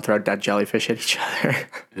run around, throw dead jellyfish at each other.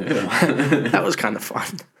 That was kind of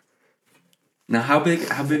fun. Now, how big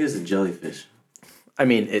is a jellyfish? I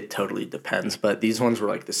mean, it totally depends, but these ones were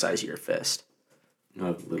like the size of your fist.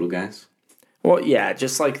 No, little guys? Well, yeah,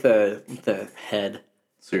 just like the head.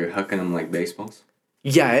 So you're hucking them like baseballs?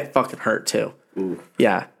 Yeah, it fucking hurt too. Ooh.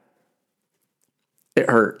 Yeah. It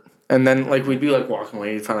hurt. And then, like, we'd be, like, walking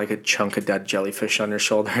away, you'd find, like, a chunk of dead jellyfish on your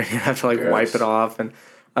shoulder, and you'd have to, like, wipe it off. And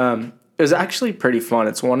it was actually pretty fun.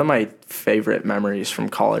 It's one of my favorite memories from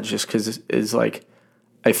college just because it's, like,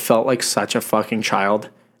 I felt like such a fucking child.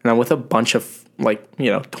 And I'm with a bunch of, like,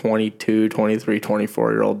 22, 23,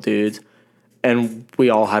 24-year-old dudes. And we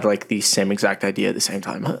all had, like, the same exact idea at the same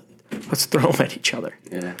time. Let's throw them at each other.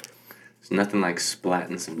 Yeah. There's nothing like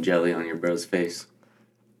splatting some jelly on your bro's face.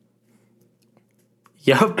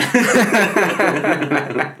 Yep.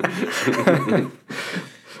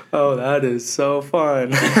 Oh, that is so fun.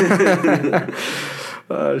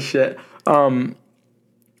 Oh, shit. Where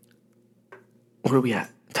are we at,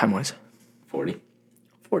 time-wise? 40.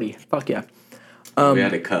 40. Fuck yeah. We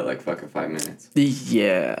had to cut like fucking 5 minutes.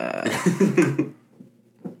 Yeah.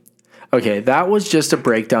 Okay, that was just a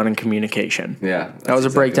breakdown in communication. Yeah. That was a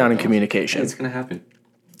breakdown in communication. It's going to happen.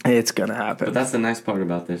 It's going to happen. But that's the nice part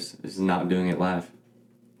about this, is not doing it live.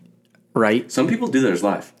 Right? Some people do theirs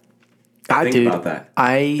live. Think about that.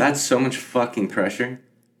 That's so much fucking pressure.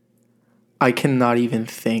 I cannot even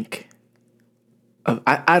think of...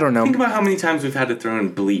 I don't know. Think about how many times we've had to throw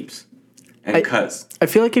in bleeps and cuts. I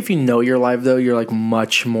feel like if you know you're live, though, you're, like,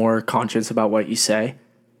 much more conscious about what you say.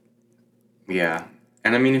 Yeah.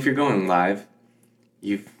 And, I mean, if you're going live,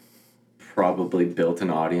 you've probably built an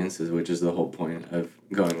audience, which is the whole point of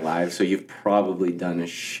going live. So you've probably done a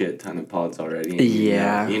shit ton of pods already.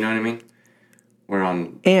 Yeah. You know what I mean? We're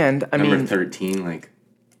on number 13, like...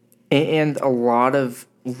 And a lot of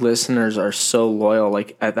listeners are so loyal.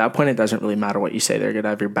 Like, at that point, it doesn't really matter what you say. They're going to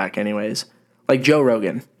have your back anyways. Like Joe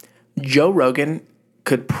Rogan. Joe Rogan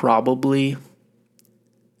could probably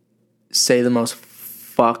say the most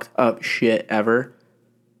fucked up shit ever,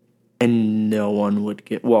 and no one would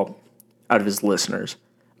get... Well, out of his listeners,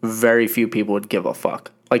 very few people would give a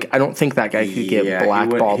fuck. Like, I don't think that guy could get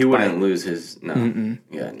blackballed. He wouldn't lose his... No. Mm-mm.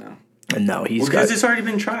 Yeah, no. No, because it's already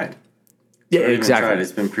been tried. Yeah, exactly.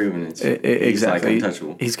 It's been proven. Exactly. He's like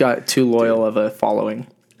untouchable. He's got too loyal of a following.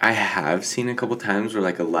 I have seen a couple times where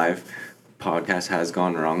like a live podcast has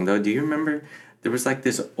gone wrong though. Do you remember there was like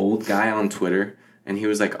this old guy on Twitter and he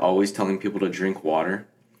was like always telling people to drink water.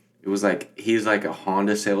 It was like he's like a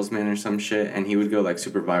Honda salesman or some shit and he would go like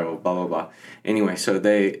super viral, blah blah blah. Anyway, so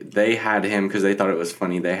they had him because they thought it was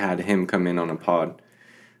funny. They had him come in on a pod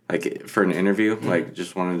like for an interview, like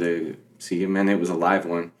just wanted to see him, and it was a live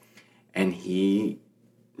one. And he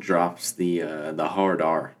drops the hard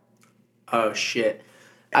R. Oh, shit.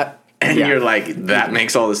 And you're like, that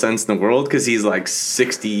makes all the sense in the world because he's like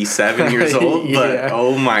 67 years old. Yeah. But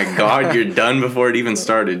oh my God, you're done before it even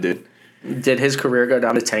started, dude. Did his career go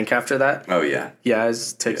down the tank after that? Oh, yeah. Yeah,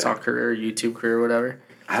 his TikTok career, YouTube career, whatever.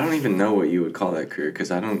 I don't even know what you would call that career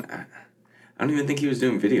because I don't even think he was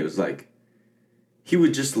doing videos. Like, he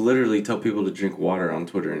would just literally tell people to drink water on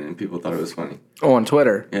Twitter and people thought it was funny. Oh, on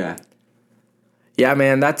Twitter? Yeah. Yeah,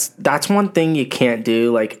 man, that's one thing you can't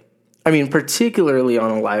do. Like, I mean, particularly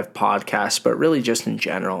on a live podcast, but really just in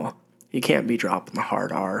general, you can't be dropping the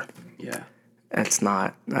hard R. Yeah, that's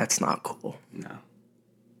not cool. No,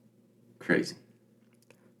 crazy.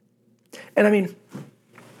 And I mean,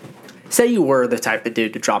 say you were the type of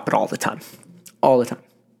dude to drop it all the time.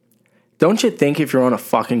 Don't you think if you're on a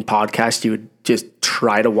fucking podcast, you would just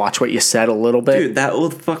try to watch what you said a little bit? Dude, that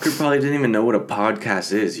old fucker probably didn't even know what a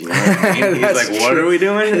podcast is. You know what I mean? He's like, what are we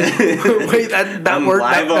doing? Wait, that word,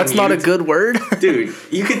 that's not a good word? Dude,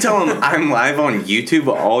 you can tell him I'm live on YouTube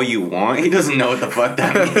all you want. He doesn't know what the fuck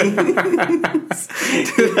that means. He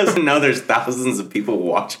doesn't know there's thousands of people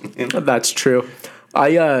watching him. That's true.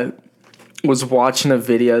 I was watching a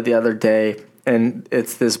video the other day, and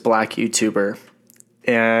it's this black YouTuber,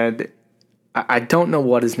 and I don't know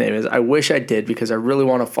what his name is. I wish I did because I really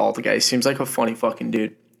want to follow the guy. He seems like a funny fucking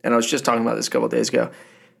dude. And I was just talking about this a couple of days ago.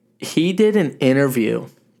 He did an interview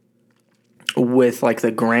with like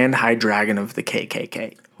the Grand High Dragon of the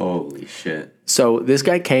KKK. Holy shit. So this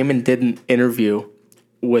guy came and did an interview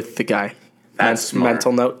with the guy. That's smart.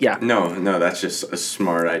 Mental note, yeah. No, that's just a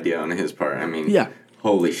smart idea on his part. I mean, yeah.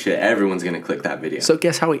 Holy shit. Everyone's going to click that video. So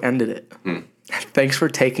guess how he ended it? Thanks for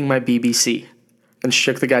taking my BBC. And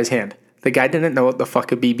shook the guy's hand. The guy didn't know what the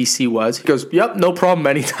fuck a BBC was. He goes, yep, no problem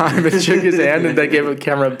anytime, and shook his hand and then gave the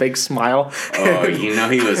camera a big smile. Oh, you know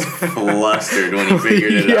he was flustered when he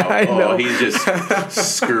figured it out. I know. He's just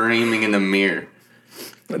screaming in the mirror.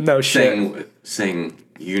 No shit. Saying,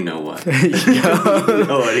 you know what. You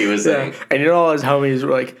know what he was saying. And you know all his homies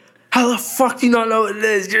were like, how the fuck do you not know what it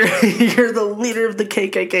is? You're the leader of the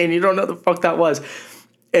KKK and you don't know the fuck that was.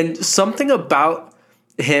 And something about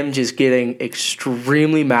him just getting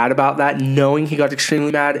extremely mad about that, knowing he got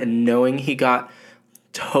extremely mad and knowing he got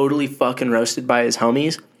totally fucking roasted by his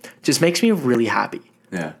homies, just makes me really happy.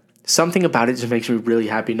 Yeah. Something about it just makes me really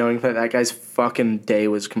happy, knowing that guy's fucking day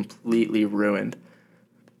was completely ruined.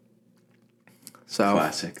 So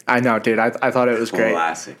classic. I know, dude. I thought it was great.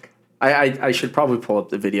 Classic. I should probably pull up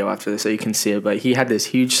the video after this so you can see it, but he had this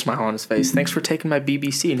huge smile on his face. Thanks for taking my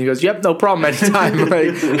BBC. And he goes, yep, no problem anytime.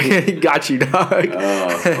 Like, got you, dog.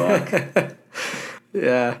 Oh, fuck.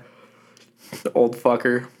 Yeah. The old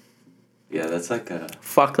fucker. Yeah, that's like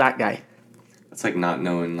fuck that guy. That's like not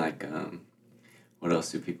knowing, like, what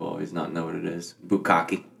else do people always not know what it is?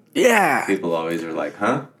 Bukkake. Yeah. People always are like,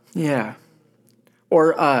 huh? Yeah.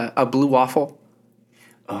 Or a blue waffle.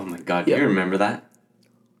 Oh, my God. Yep. You remember that?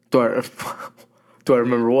 Do I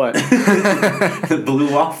remember what? The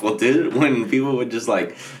blue waffle, dude. When people would just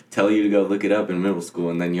like tell you to go look it up in middle school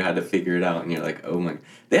and then you had to figure it out and you're like, oh my.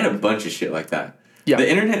 They had a bunch of shit like that. Yeah.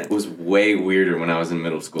 The internet was way weirder when I was in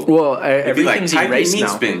middle school. Well, everything's like, erased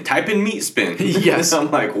now. Type in meat spin. Yes.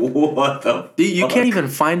 I'm like, what the fuck? You can't even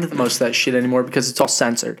find most of that shit anymore because it's all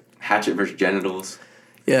censored. Hatchet versus genitals.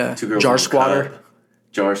 Yeah. Jar Squatter.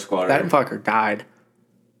 That fucker died.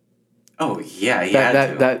 Oh yeah, he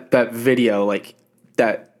had to. That video, like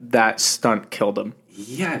that stunt killed him.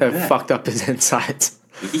 Yeah, that fucked up his insides.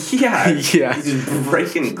 Yeah, yeah. He's just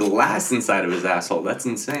breaking glass inside of his asshole. That's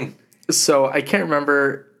insane. So I can't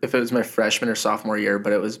remember if it was my freshman or sophomore year,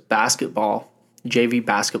 but it was basketball, JV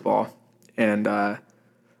basketball, and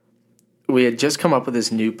we had just come up with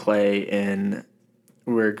this new play, and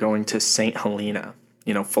we were going to St. Helena,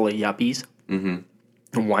 full of yuppies, and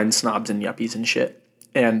wine snobs and yuppies and shit,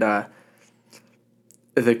 and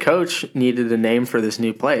the coach needed a name for this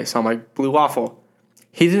new play. So I'm like, Blue Waffle.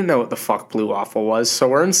 He didn't know what the fuck Blue Waffle was. So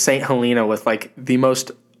we're in St. Helena with like the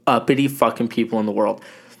most uppity fucking people in the world.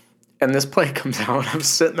 And this play comes out and I'm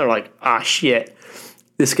sitting there like, shit.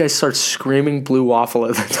 This guy starts screaming Blue Waffle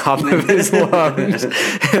at the top of his lungs.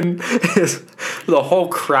 And the whole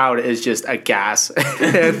crowd is just aghast.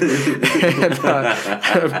 and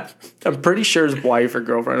I'm pretty sure his wife or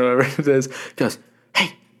girlfriend, whoever it is, goes,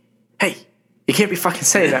 hey. You can't be fucking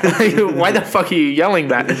saying that. Why the fuck are you yelling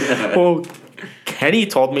that? Well, Kenny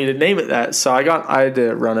told me to name it that, so I had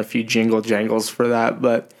to run a few jingle jangles for that,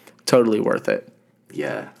 but totally worth it.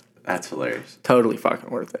 Yeah, that's hilarious. Totally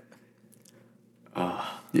fucking worth it.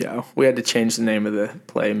 Yeah, we had to change the name of the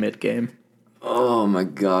play mid-game. Oh my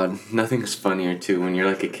God. Nothing's funnier too when you're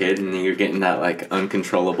like a kid and you're getting that like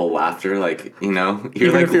uncontrollable laughter, like, you're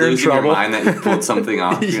even like you're losing your mind that you pulled something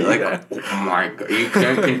off. You're like, oh my God, you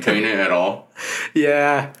can't contain it at all.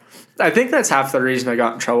 Yeah. I think that's half the reason I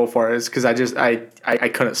got in trouble for it is because I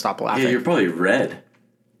couldn't stop laughing. Yeah, you're probably red.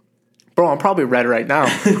 Bro, I'm probably red right now.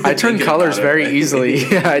 I turn colors very easily.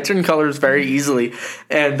 Yeah, I turn colors very easily.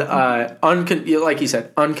 And like you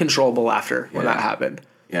said, uncontrollable laughter when that happened.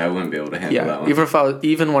 Yeah, I wouldn't be able to handle that one.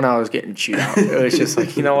 Even when I was getting chewed out, it was just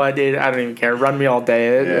like, you know what, dude? I don't even care. Run me all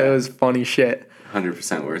day. It was funny shit.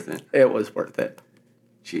 100% worth it. It was worth it.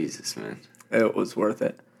 Jesus, man. It was worth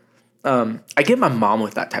it. I get my mom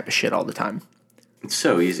with that type of shit all the time. It's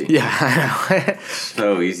so easy. Yeah, I know.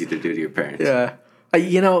 So easy to do to your parents. Yeah. I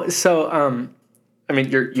mean,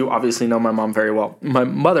 you obviously know my mom very well. My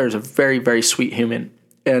mother is a very, very sweet human.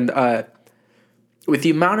 And with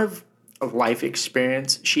the amount of life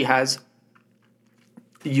experience she has,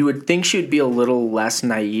 you would think she would be a little less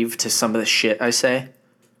naive to some of the shit I say.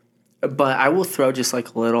 But I will throw just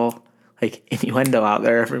like a little like innuendo out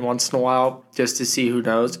there every once in a while just to see who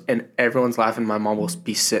knows. And everyone's laughing. My mom will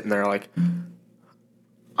be sitting there like,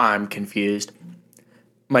 I'm confused.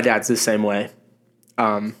 My dad's the same way.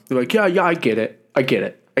 They're like, yeah, I get it.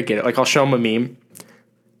 Like I'll show him a meme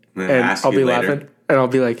and I'll be laughing and I'll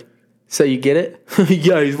be like, so you get it?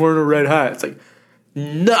 Yeah, he's wearing a red hat. It's like,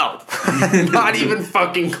 no, not even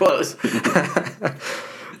fucking close.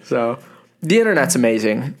 So the internet's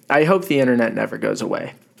amazing. I hope the internet never goes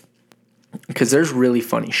away because there's really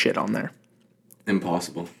funny shit on there.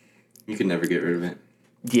 Impossible. You can never get rid of it.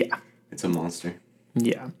 Yeah. It's a monster.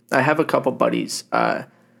 Yeah. I have a couple buddies.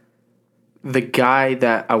 The guy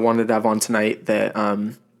that I wanted to have on tonight that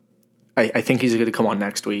I think he's going to come on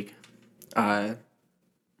next week.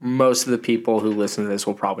 Most of the people who listen to this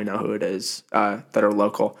will probably know who it is that are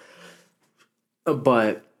local.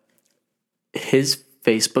 But his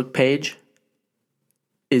Facebook page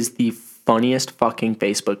is the funniest fucking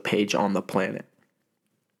Facebook page on the planet.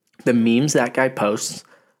 The memes that guy posts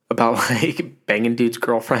about like banging dudes'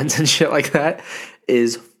 girlfriends and shit like that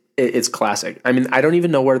it's classic. I mean, I don't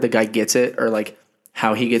even know where the guy gets it or like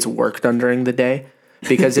how he gets work done during the day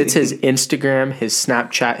because it's his Instagram, his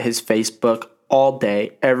Snapchat, his Facebook all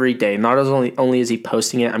day, every day. Not as only is he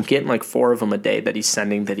posting it, I'm getting like 4 of them a day that he's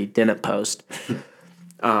sending that he didn't post.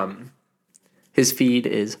 His feed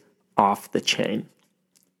is off the chain.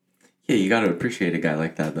 Yeah, you got to appreciate a guy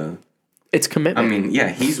like that, though. It's commitment. I mean, yeah,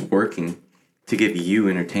 he's working to give you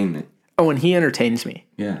entertainment. Oh, and he entertains me.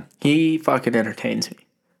 Yeah. He fucking entertains me.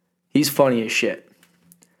 He's funny as shit.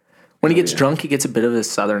 When he gets drunk, he gets a bit of a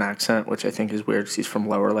southern accent, which I think is weird because he's from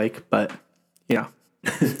Lower Lake, but, you know,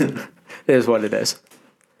 it is what it is.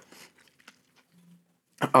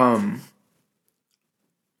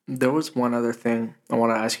 There was one other thing I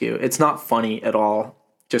want to ask you. It's not funny at all,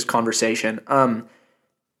 just conversation.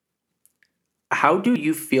 How do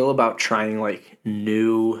you feel about trying like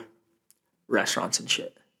new restaurants and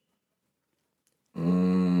shit?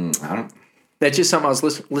 I don't. That's just something I was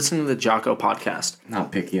listening to the Jocko podcast.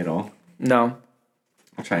 Not picky at all. No.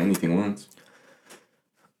 I'll try anything once.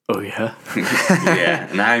 Oh yeah. Yeah,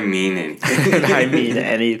 and I mean anything. And I mean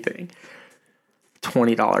anything.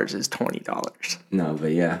 $20 is $20. No,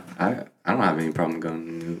 but yeah, I don't have any problem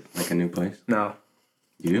going to a new place. No.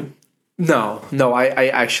 You? No. I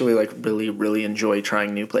actually like really enjoy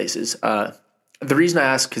trying new places. The reason I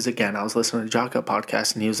asked, because again, I was listening to the Jocko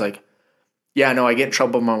podcast and he was like, yeah, no, I get in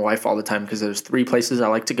trouble with my wife all the time because there's 3 places I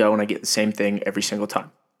like to go and I get the same thing every single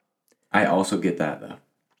time. I also get that though.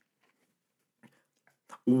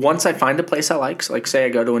 Once I find a place I like, so like say I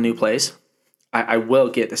go to a new place, I will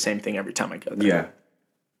get the same thing every time I go there. Yeah.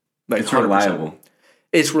 Like it's 100%. Reliable.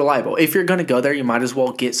 It's reliable. If you're going to go there, you might as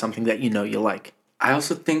well get something that you know you like. I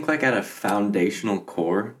also think like at a foundational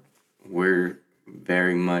core, we're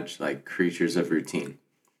very much like creatures of routine.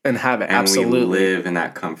 And habit, absolutely. And we live in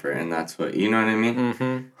that comfort, and that's what, you know what I mean?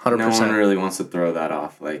 Mm-hmm. 100%. No one really wants to throw that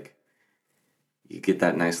off. Like, you get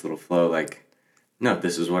that nice little flow, like, no,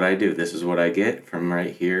 this is what I do. This is what I get from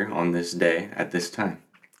right here on this day at this time.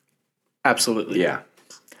 Absolutely. Yeah.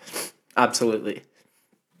 Absolutely.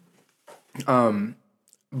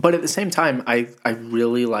 But at the same time, I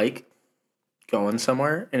really like going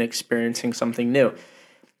somewhere and experiencing something new.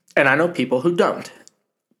 And I know people who don't.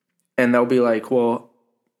 And they'll be like, well,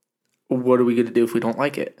 what are we going to do if we don't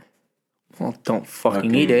like it? Well, don't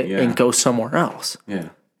fucking eat it and go somewhere else. Yeah.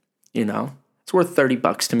 You know? It's worth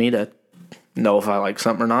 $30 to me to know if I like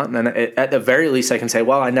something or not. And then at the very least, I can say,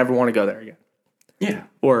 well, I never want to go there again. Yeah.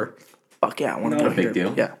 Or, fuck yeah, I want to go here. Not a big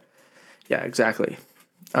deal. Yeah. Yeah, exactly.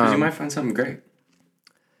 Because you might find something great.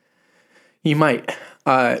 You might.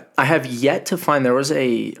 I have yet to find, there was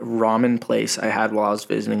a ramen place I had while I was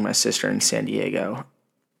visiting my sister in San Diego.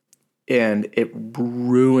 And it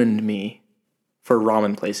ruined me for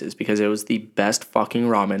ramen places because it was the best fucking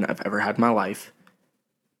ramen I've ever had in my life.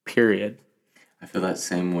 Period. I feel that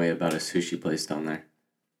same way about a sushi place down there.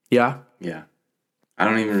 Yeah? Yeah. I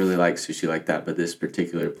don't even really like sushi like that, but this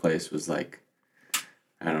particular place was like,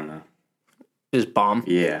 I don't know. Just bomb?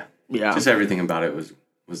 Yeah. Yeah. Just everything about it was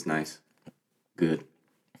nice. Good.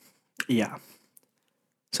 Yeah.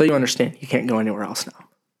 So you understand, you can't go anywhere else now.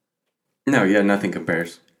 No, yeah, nothing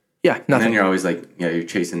compares. Yeah, nothing. And then you're always like, yeah, you're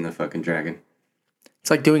chasing the fucking dragon.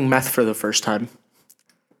 It's like doing meth for the first time.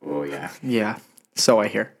 Oh, yeah. Yeah. So I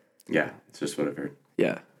hear. Yeah, it's just what I've heard.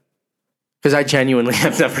 Yeah. Because I genuinely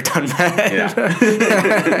have never done that.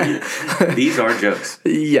 Yeah. These are jokes.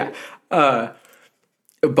 Yeah.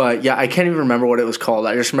 But yeah, I can't even remember what it was called.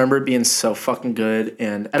 I just remember it being so fucking good.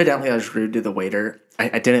 And evidently I was rude to the waiter.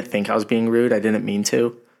 I didn't think I was being rude. I didn't mean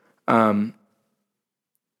to. But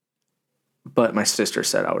my sister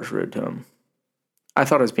said I was rude to him. I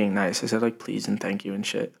thought I was being nice. I said, like, please and thank you and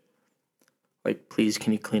shit. Like, please,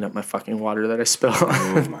 can you clean up my fucking water that I spilled?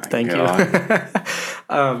 Oh my thank God.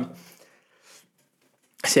 you.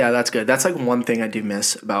 So yeah, that's good. That's like one thing I do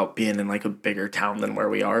miss about being in like a bigger town than where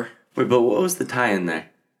we are. Wait, but what was the tie in there?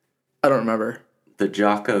 I don't remember. The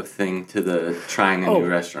Jocko thing to the trying a new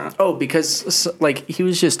restaurant. Oh, because like he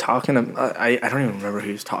was just talking. I don't even remember who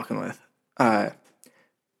he was talking with.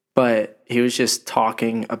 But he was just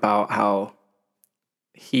talking about how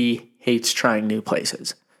he hates trying new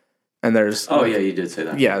places. And there's yeah, you did say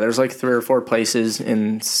that. Yeah, there's like 3 or 4 places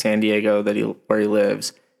in San Diego where he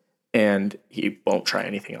lives, and he won't try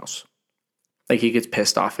anything else. Like he gets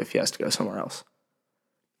pissed off if he has to go somewhere else.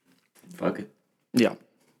 Fuck it. Yeah.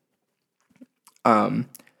 And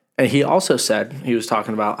he also said, he was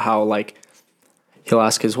talking about how like he'll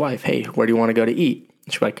ask his wife, "Hey, where do you want to go to eat?"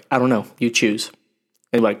 And she'll be like, "I don't know, you choose."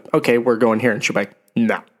 And he's like, "Okay, we're going here." And she'll be like,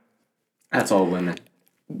 "No." That's all women.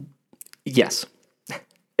 Yes.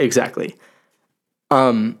 Exactly.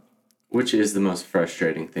 Which is the most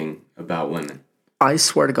frustrating thing about women? I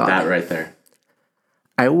swear to God. That right there.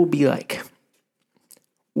 I will be like,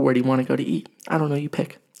 "Where do you want to go to eat?" "I don't know, you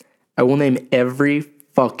pick." I will name every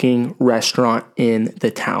fucking restaurant in the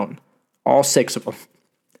town. All 6 of them.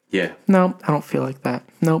 Yeah. "No, I don't feel like that.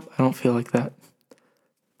 Nope, I don't feel like that."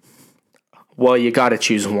 Well, you got to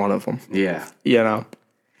choose one of them. Yeah. You know?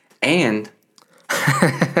 And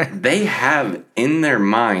they have in their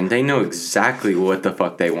mind, they know exactly what the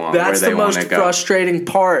fuck they want. That's where they the most frustrating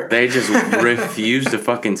part. They just refuse to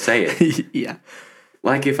fucking say it. Yeah.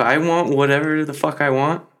 Like if I want whatever the fuck I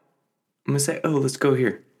want, I'm going to say, "Oh, let's go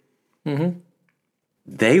here." Mm-hmm.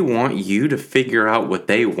 They want you to figure out what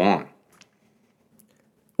they want.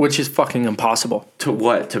 Which is fucking impossible. To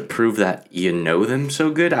what? To prove that you know them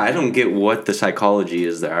so good? I don't get what the psychology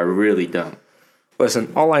is there. I really don't.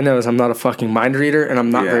 Listen, all I know is I'm not a fucking mind reader, and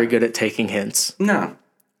I'm not very good at taking hints. No.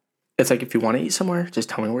 It's like, if you want to eat somewhere, just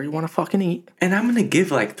tell me where you want to fucking eat. And I'm going to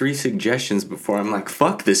give like 3 suggestions before I'm like,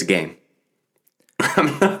 fuck this game.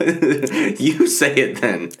 You say it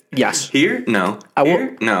then. Yes. Here? No.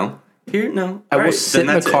 Here? No. Here? No. I will sit in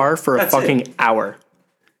the car for a fucking hour.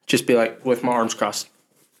 Just be like, with my arms crossed.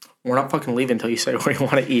 We're not fucking leaving until you say where you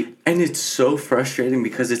want to eat. And it's so frustrating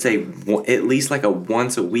because it's at least like a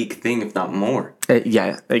once a week thing, if not more.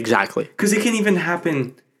 Yeah, exactly. Because it can even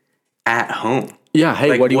happen at home. Yeah, hey,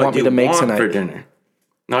 like, what do you want me to make tonight? For dinner?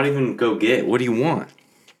 Not even go get. What do you want?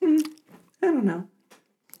 I don't know.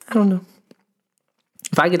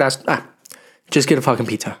 If I get asked, just get a fucking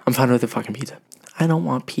pizza. I'm fine with a fucking pizza. I don't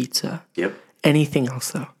want pizza. Yep. Anything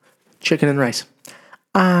else, though? Chicken and rice.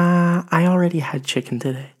 I already had chicken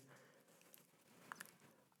today.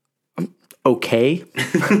 Okay.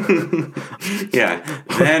 Yeah.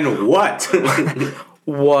 Then what?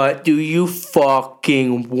 What do you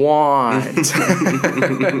fucking want?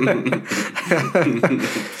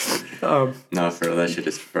 No, for real, that shit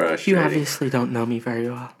is frustrating. You obviously don't know me very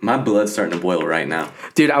well. My blood's starting to boil right now.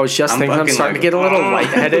 Dude, I was just thinking I'm starting to get a little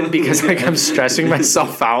lightheaded because like I'm stressing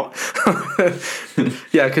myself out.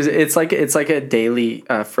 Yeah, because it's like a daily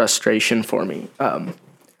frustration for me.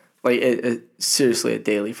 Seriously a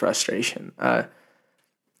daily frustration.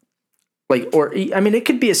 It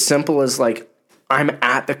could be as simple as like I'm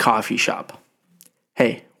at the coffee shop.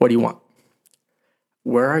 "Hey, what do you want?"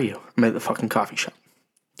 "Where are you?" "I'm at the fucking coffee shop."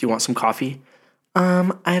 "Do you want some coffee?"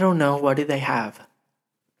 I don't know. What do they have?"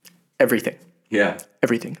 Everything. Yeah.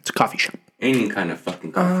 Everything. It's a coffee shop. Any kind of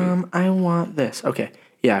fucking coffee. I want this. Okay.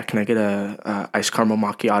 Yeah, can I get a iced caramel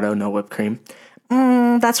macchiato, no whipped cream?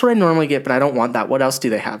 That's what I normally get, but I don't want that. What else do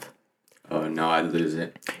they have? Oh, no, I'd lose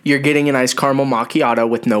it. You're getting an iced caramel macchiato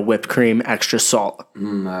with no whipped cream, extra salt.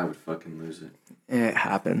 I would fucking lose it. It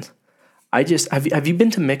happens. Have you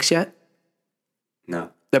been to Mix yet?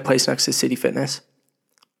 No. That place next to City Fitness?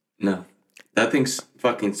 No. That thing's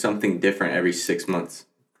fucking something different every 6 months.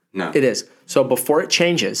 No. It is. So before it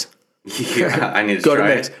changes... Yeah, I need to go try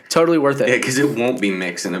to Mix. it. Totally worth it. Yeah, because it won't be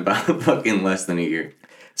Mix in about fucking less than a year.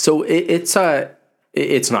 So it's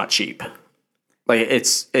not cheap. Like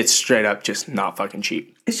it's straight up just not fucking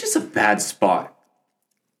cheap. It's just a bad spot.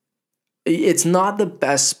 It's not the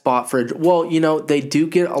best spot for. Well, they do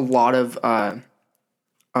get a lot of a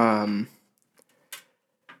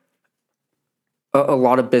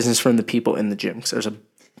lot of business from the people in the gym because there's a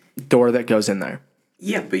door that goes in there.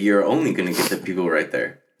 Yeah, but you're only gonna get the people right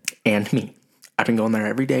there. And me. I've been going there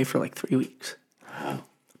every day for like 3 weeks. Wow.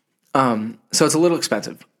 So it's a little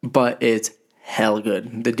expensive, but it's hella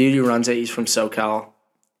good. The dude who runs it, he's from SoCal.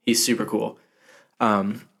 He's super cool.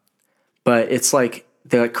 But it's like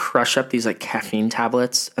they like crush up these like caffeine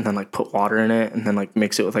tablets and then like put water in it and then like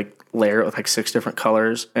mix it with like layer it with like 6 different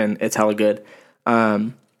colors and it's hella good.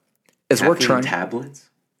 It's worth trying. Tablets?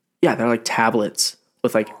 Yeah, they're like tablets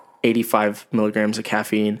with like 85 milligrams of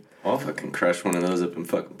caffeine. I'll fucking crush one of those up and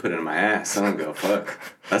fucking put it in my ass. I don't go fuck.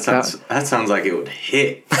 That sounds like it would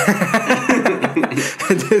hit.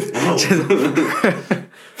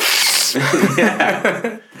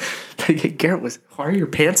 Yeah. Like, Garrett, why are your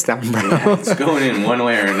pants down, bro? Yeah, it's going in one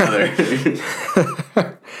way or another.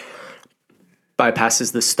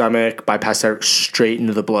 Bypasses the stomach, bypasses straight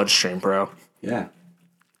into the bloodstream, bro. Yeah.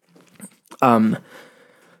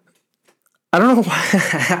 I don't know why.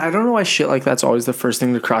 I don't know why shit like that's always the first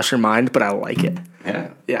thing to cross your mind, but I like it.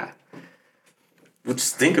 Yeah. Yeah. Well,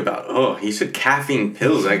 just think about. Oh, he said caffeine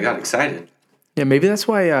pills. I got excited. Yeah, maybe that's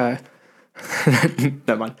why.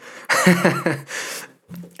 Never mind.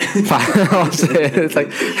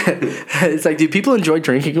 it's like, do people enjoy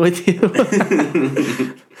drinking with you?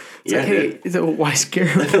 It's like, hey, why is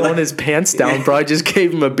Garrett pulling his pants down, bro? I just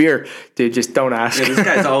gave him a beer. Dude, just don't ask. Yeah, this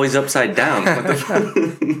guy's always upside down. What the fuck?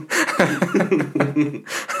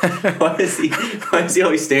 Why is he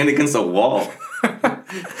always stand against a wall?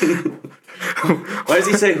 Why does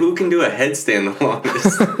he say who can do a headstand the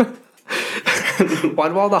longest? Why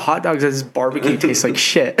do all the hot dogs at this barbecue taste like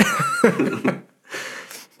shit?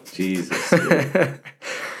 Jesus.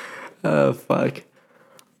 Oh, fuck.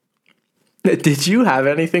 Did you have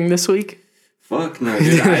anything this week? Fuck no,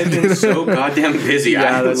 dude. I've been so goddamn busy.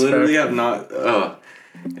 Yeah, I literally have not. Yeah,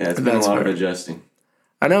 it's been a lot of adjusting.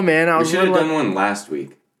 I know, man. We should have done one last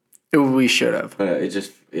week. We should have. But it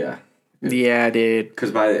just, yeah. Yeah, dude.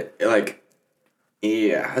 Because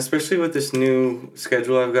yeah, especially with this new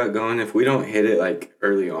schedule I've got going, if we don't hit it, like,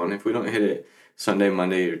 early on, if we don't hit it Sunday,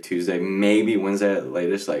 Monday, or Tuesday, maybe Wednesday at the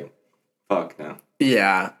latest, like, fuck no.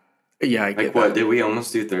 Yeah. Yeah, I get like, what, that. did we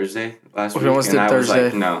almost do Thursday last week? We almost did Thursday. I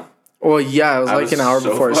was like, no. Well, yeah, it was like an hour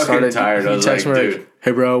before it started. Tired. I was like, dude.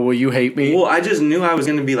 Hey, bro, will you hate me? Well, I just knew I was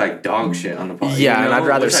going to be like dog shit on the podcast. Yeah, and I'd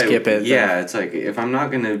rather skip it. Yeah, it's like if I'm not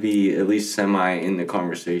going to be at least semi in the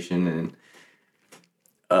conversation and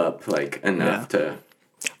up like enough to.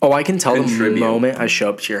 Oh, I can tell the moment I show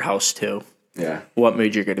up to your house too. Yeah. What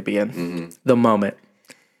mood you're going to be in. Mm-hmm. The moment.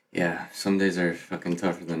 Yeah, some days are fucking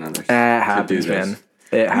tougher than others. It happens, man.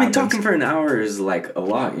 It happens. I mean, talking for an hour is like a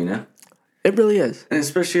lot, you know? It really is. And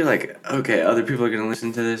especially like, okay, other people are going to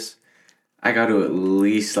listen to this. I got to at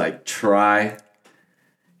least like try.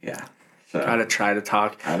 Yeah. So Gotta try to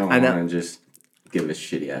talk. I don't want to just give a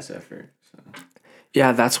shitty ass effort. So.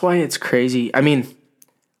 Yeah, that's why it's crazy. I mean,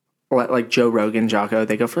 like Joe Rogan, Jocko,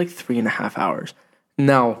 they go for like 3.5 hours.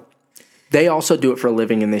 Now, they also do it for a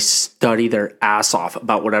living and they study their ass off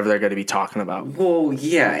about whatever they're going to be talking about. Well,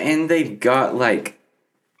 yeah, and they've got like,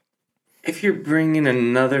 if you're bringing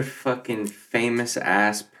another fucking famous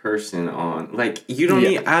ass person on, you don't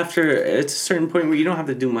need, after it's a certain point where you don't have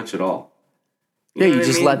to do much at all. You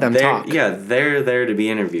just let them talk. Yeah, they're there to be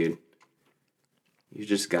interviewed. You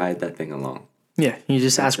just guide that thing along. Yeah, you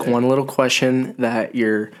just ask one little question that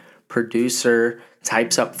your producer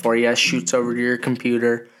types up for you, shoots over to your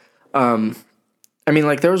computer. I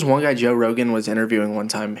mean, there was one guy Joe Rogan was interviewing one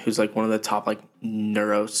time who's one of the top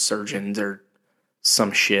neurosurgeons or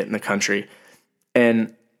some shit in the country.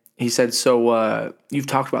 And he said, so you've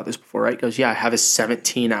talked about this before, right? He goes, yeah, I have a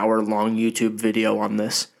 17-hour long YouTube video on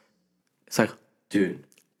this. It's like, dude,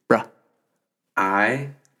 bruh.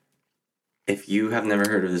 If you have never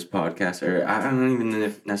heard of this podcast, or I don't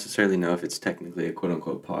even necessarily know if it's technically a quote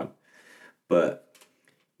unquote pod, but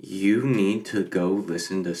you need to go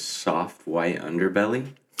listen to Soft White Underbelly.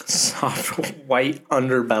 Soft White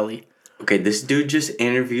Underbelly. Okay, this dude just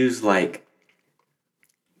interviews like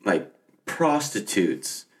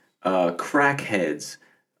prostitutes, crackheads,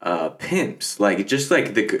 pimps,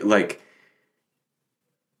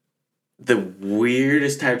 the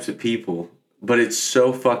weirdest types of people, but it's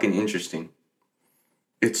so fucking interesting.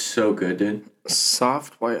 It's so good, dude.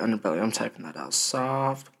 Soft White Underbelly. I'm typing that out.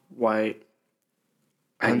 Soft White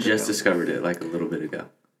I just discovered it a little bit ago.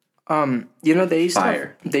 They used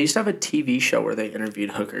to have a TV show where they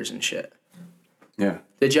interviewed hookers and shit. Yeah.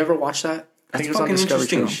 Did you ever watch that? I think it was fucking on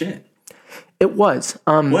interesting shit. It was.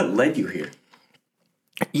 What led you here?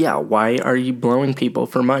 Yeah, why are you blowing people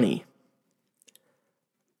for money?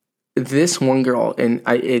 This one girl, and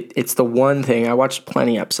it's the one thing, I watched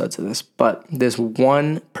plenty of episodes of this, but this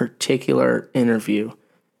one particular interview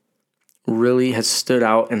really has stood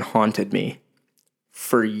out and haunted me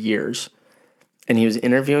for years. and he was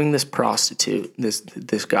interviewing this prostitute.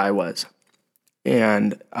 This guy was,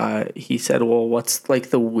 and he said, "Well, what's like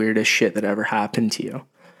the weirdest shit that ever happened to you?"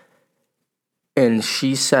 And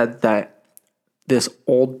she said that this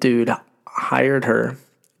old dude hired her,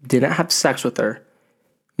 didn't have sex with her,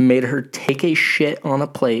 made her take a shit on a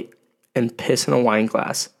plate and piss in a wine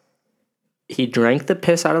glass. He drank the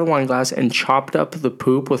piss out of the wine glass and chopped up the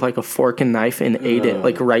poop with like a fork and knife and ate it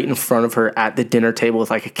like right in front of her at the dinner table with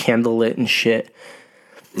like a candle lit and shit.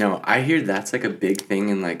 No, I hear that's like a big thing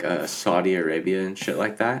in like Saudi Arabia and shit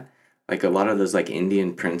like that. Like a lot of those like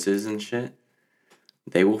Indian princes and shit,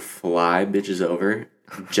 they will fly bitches over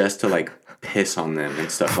just to like piss on them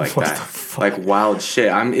and stuff like that. Like wild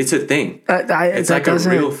shit. It's a thing. It's like a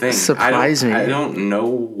real thing. Surprise me. I don't know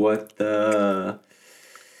what the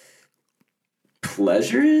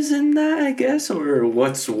pleasure is in that, I guess, or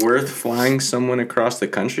what's worth flying someone across the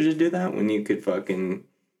country to do that when you could fucking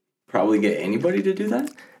probably get anybody to do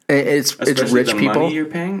that. It's rich the people. Money you're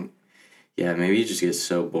paying. Yeah, maybe you just get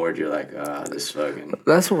so bored you're like, this fucking.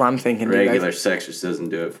 That's what I'm thinking. Regular sex just doesn't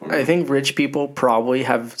do it for me. I think rich people probably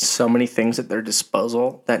have so many things at their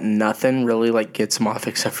disposal that nothing really like gets them off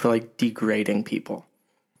except for like degrading people.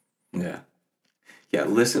 Yeah. Yeah,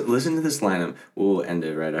 listen to this lineup. We'll end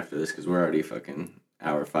it right after this because we're already fucking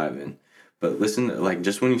hour 5 in. But listen, like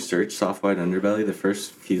just when you search soft white underbelly, the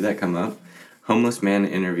first few that come up: homeless man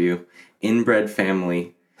interview, inbred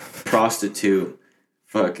family, prostitute,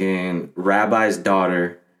 fucking rabbi's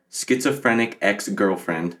daughter, schizophrenic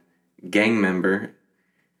ex-girlfriend, gang member,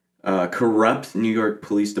 corrupt New York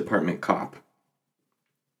Police Department cop.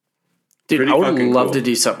 Dude, pretty I would love to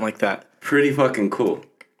do something like that. Pretty fucking cool.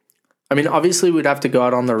 I mean, obviously, we'd have to go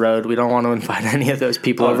out on the road. We don't want to invite any of those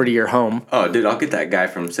people over to your home. Oh, dude, I'll get that guy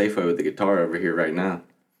from Safeway with the guitar over here right now.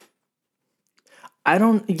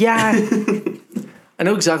 Yeah. I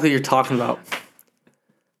know exactly what you're talking about.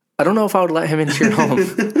 I don't know if I would let him into your home.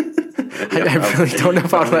 I really don't know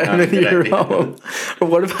if I would let him into your home. Or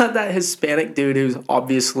what about that Hispanic dude who's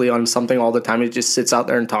obviously on something all the time? He just sits out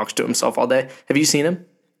there and talks to himself all day. Have you seen him?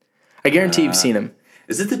 I guarantee you've seen him.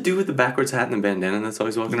 Is it the dude with the backwards hat and the bandana that's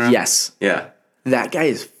always walking around? Yes. Yeah. That guy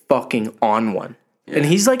is fucking on one. Yeah. And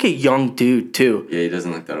he's like a young dude, too. Yeah, he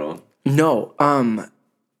doesn't look that old. No.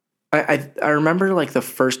 I remember like the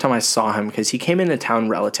first time I saw him because he came into town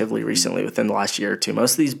relatively recently within the last year or two.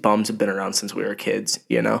 Most of these bums have been around since we were kids,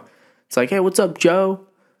 you know? It's like, hey, what's up, Joe?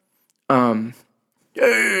 Hey,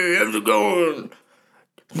 how's it going?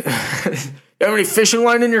 You have any fishing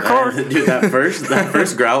line in your car? Dude, that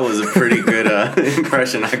first growl was a pretty good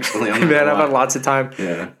impression, actually. Man, I've had lots of time.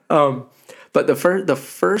 Yeah. But the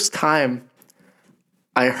first time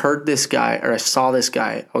I heard this guy, or I saw this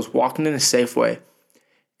guy, I was walking in a Safeway,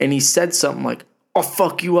 and he said something like, "I'll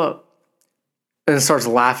fuck you up," and then starts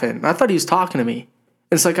laughing. And I thought he was talking to me.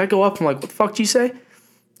 And it's like, I go up, I'm like, "What the fuck did you say?"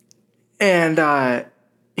 And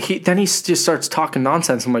he just starts talking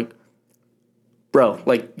nonsense. I'm like, bro,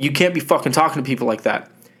 like, you can't be fucking talking to people like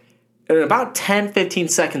that. And about 10, 15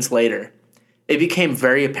 seconds later, it became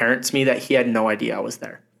very apparent to me that he had no idea I was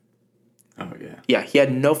there. Oh, yeah. Yeah, he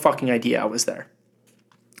had no fucking idea I was there.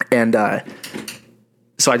 And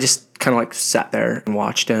so I just kind of, like, sat there and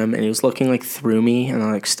watched him, and he was looking, like, through me, and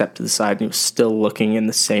I, like, stepped to the side, and he was still looking in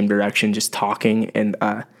the same direction, just talking, and,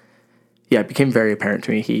 yeah, it became very apparent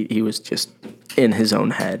to me he was just in his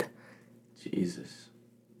own head. Jesus.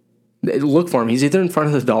 Look for him. He's either in front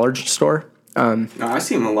of the dollar store. No, I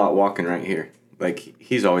see him a lot walking right here. Like,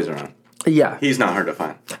 he's always around. Yeah. He's not hard to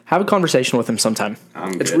find. Have a conversation with him sometime.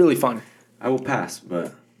 It's really fun. I will pass,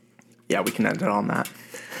 but... Yeah, we can end it on that.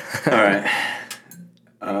 All right.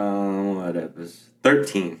 What it was?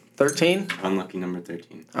 13. 13? Unlucky number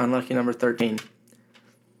 13. Unlucky number 13.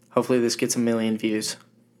 Hopefully this gets 1 million views.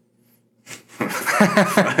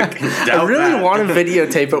 I really want to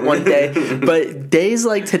videotape it one day, but days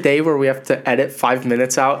like today where we have to edit 5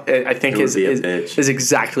 minutes out, I think is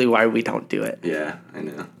exactly why we don't do it. Yeah, I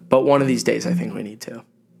know. But one of these days, I think we need to.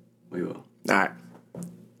 We will. All right.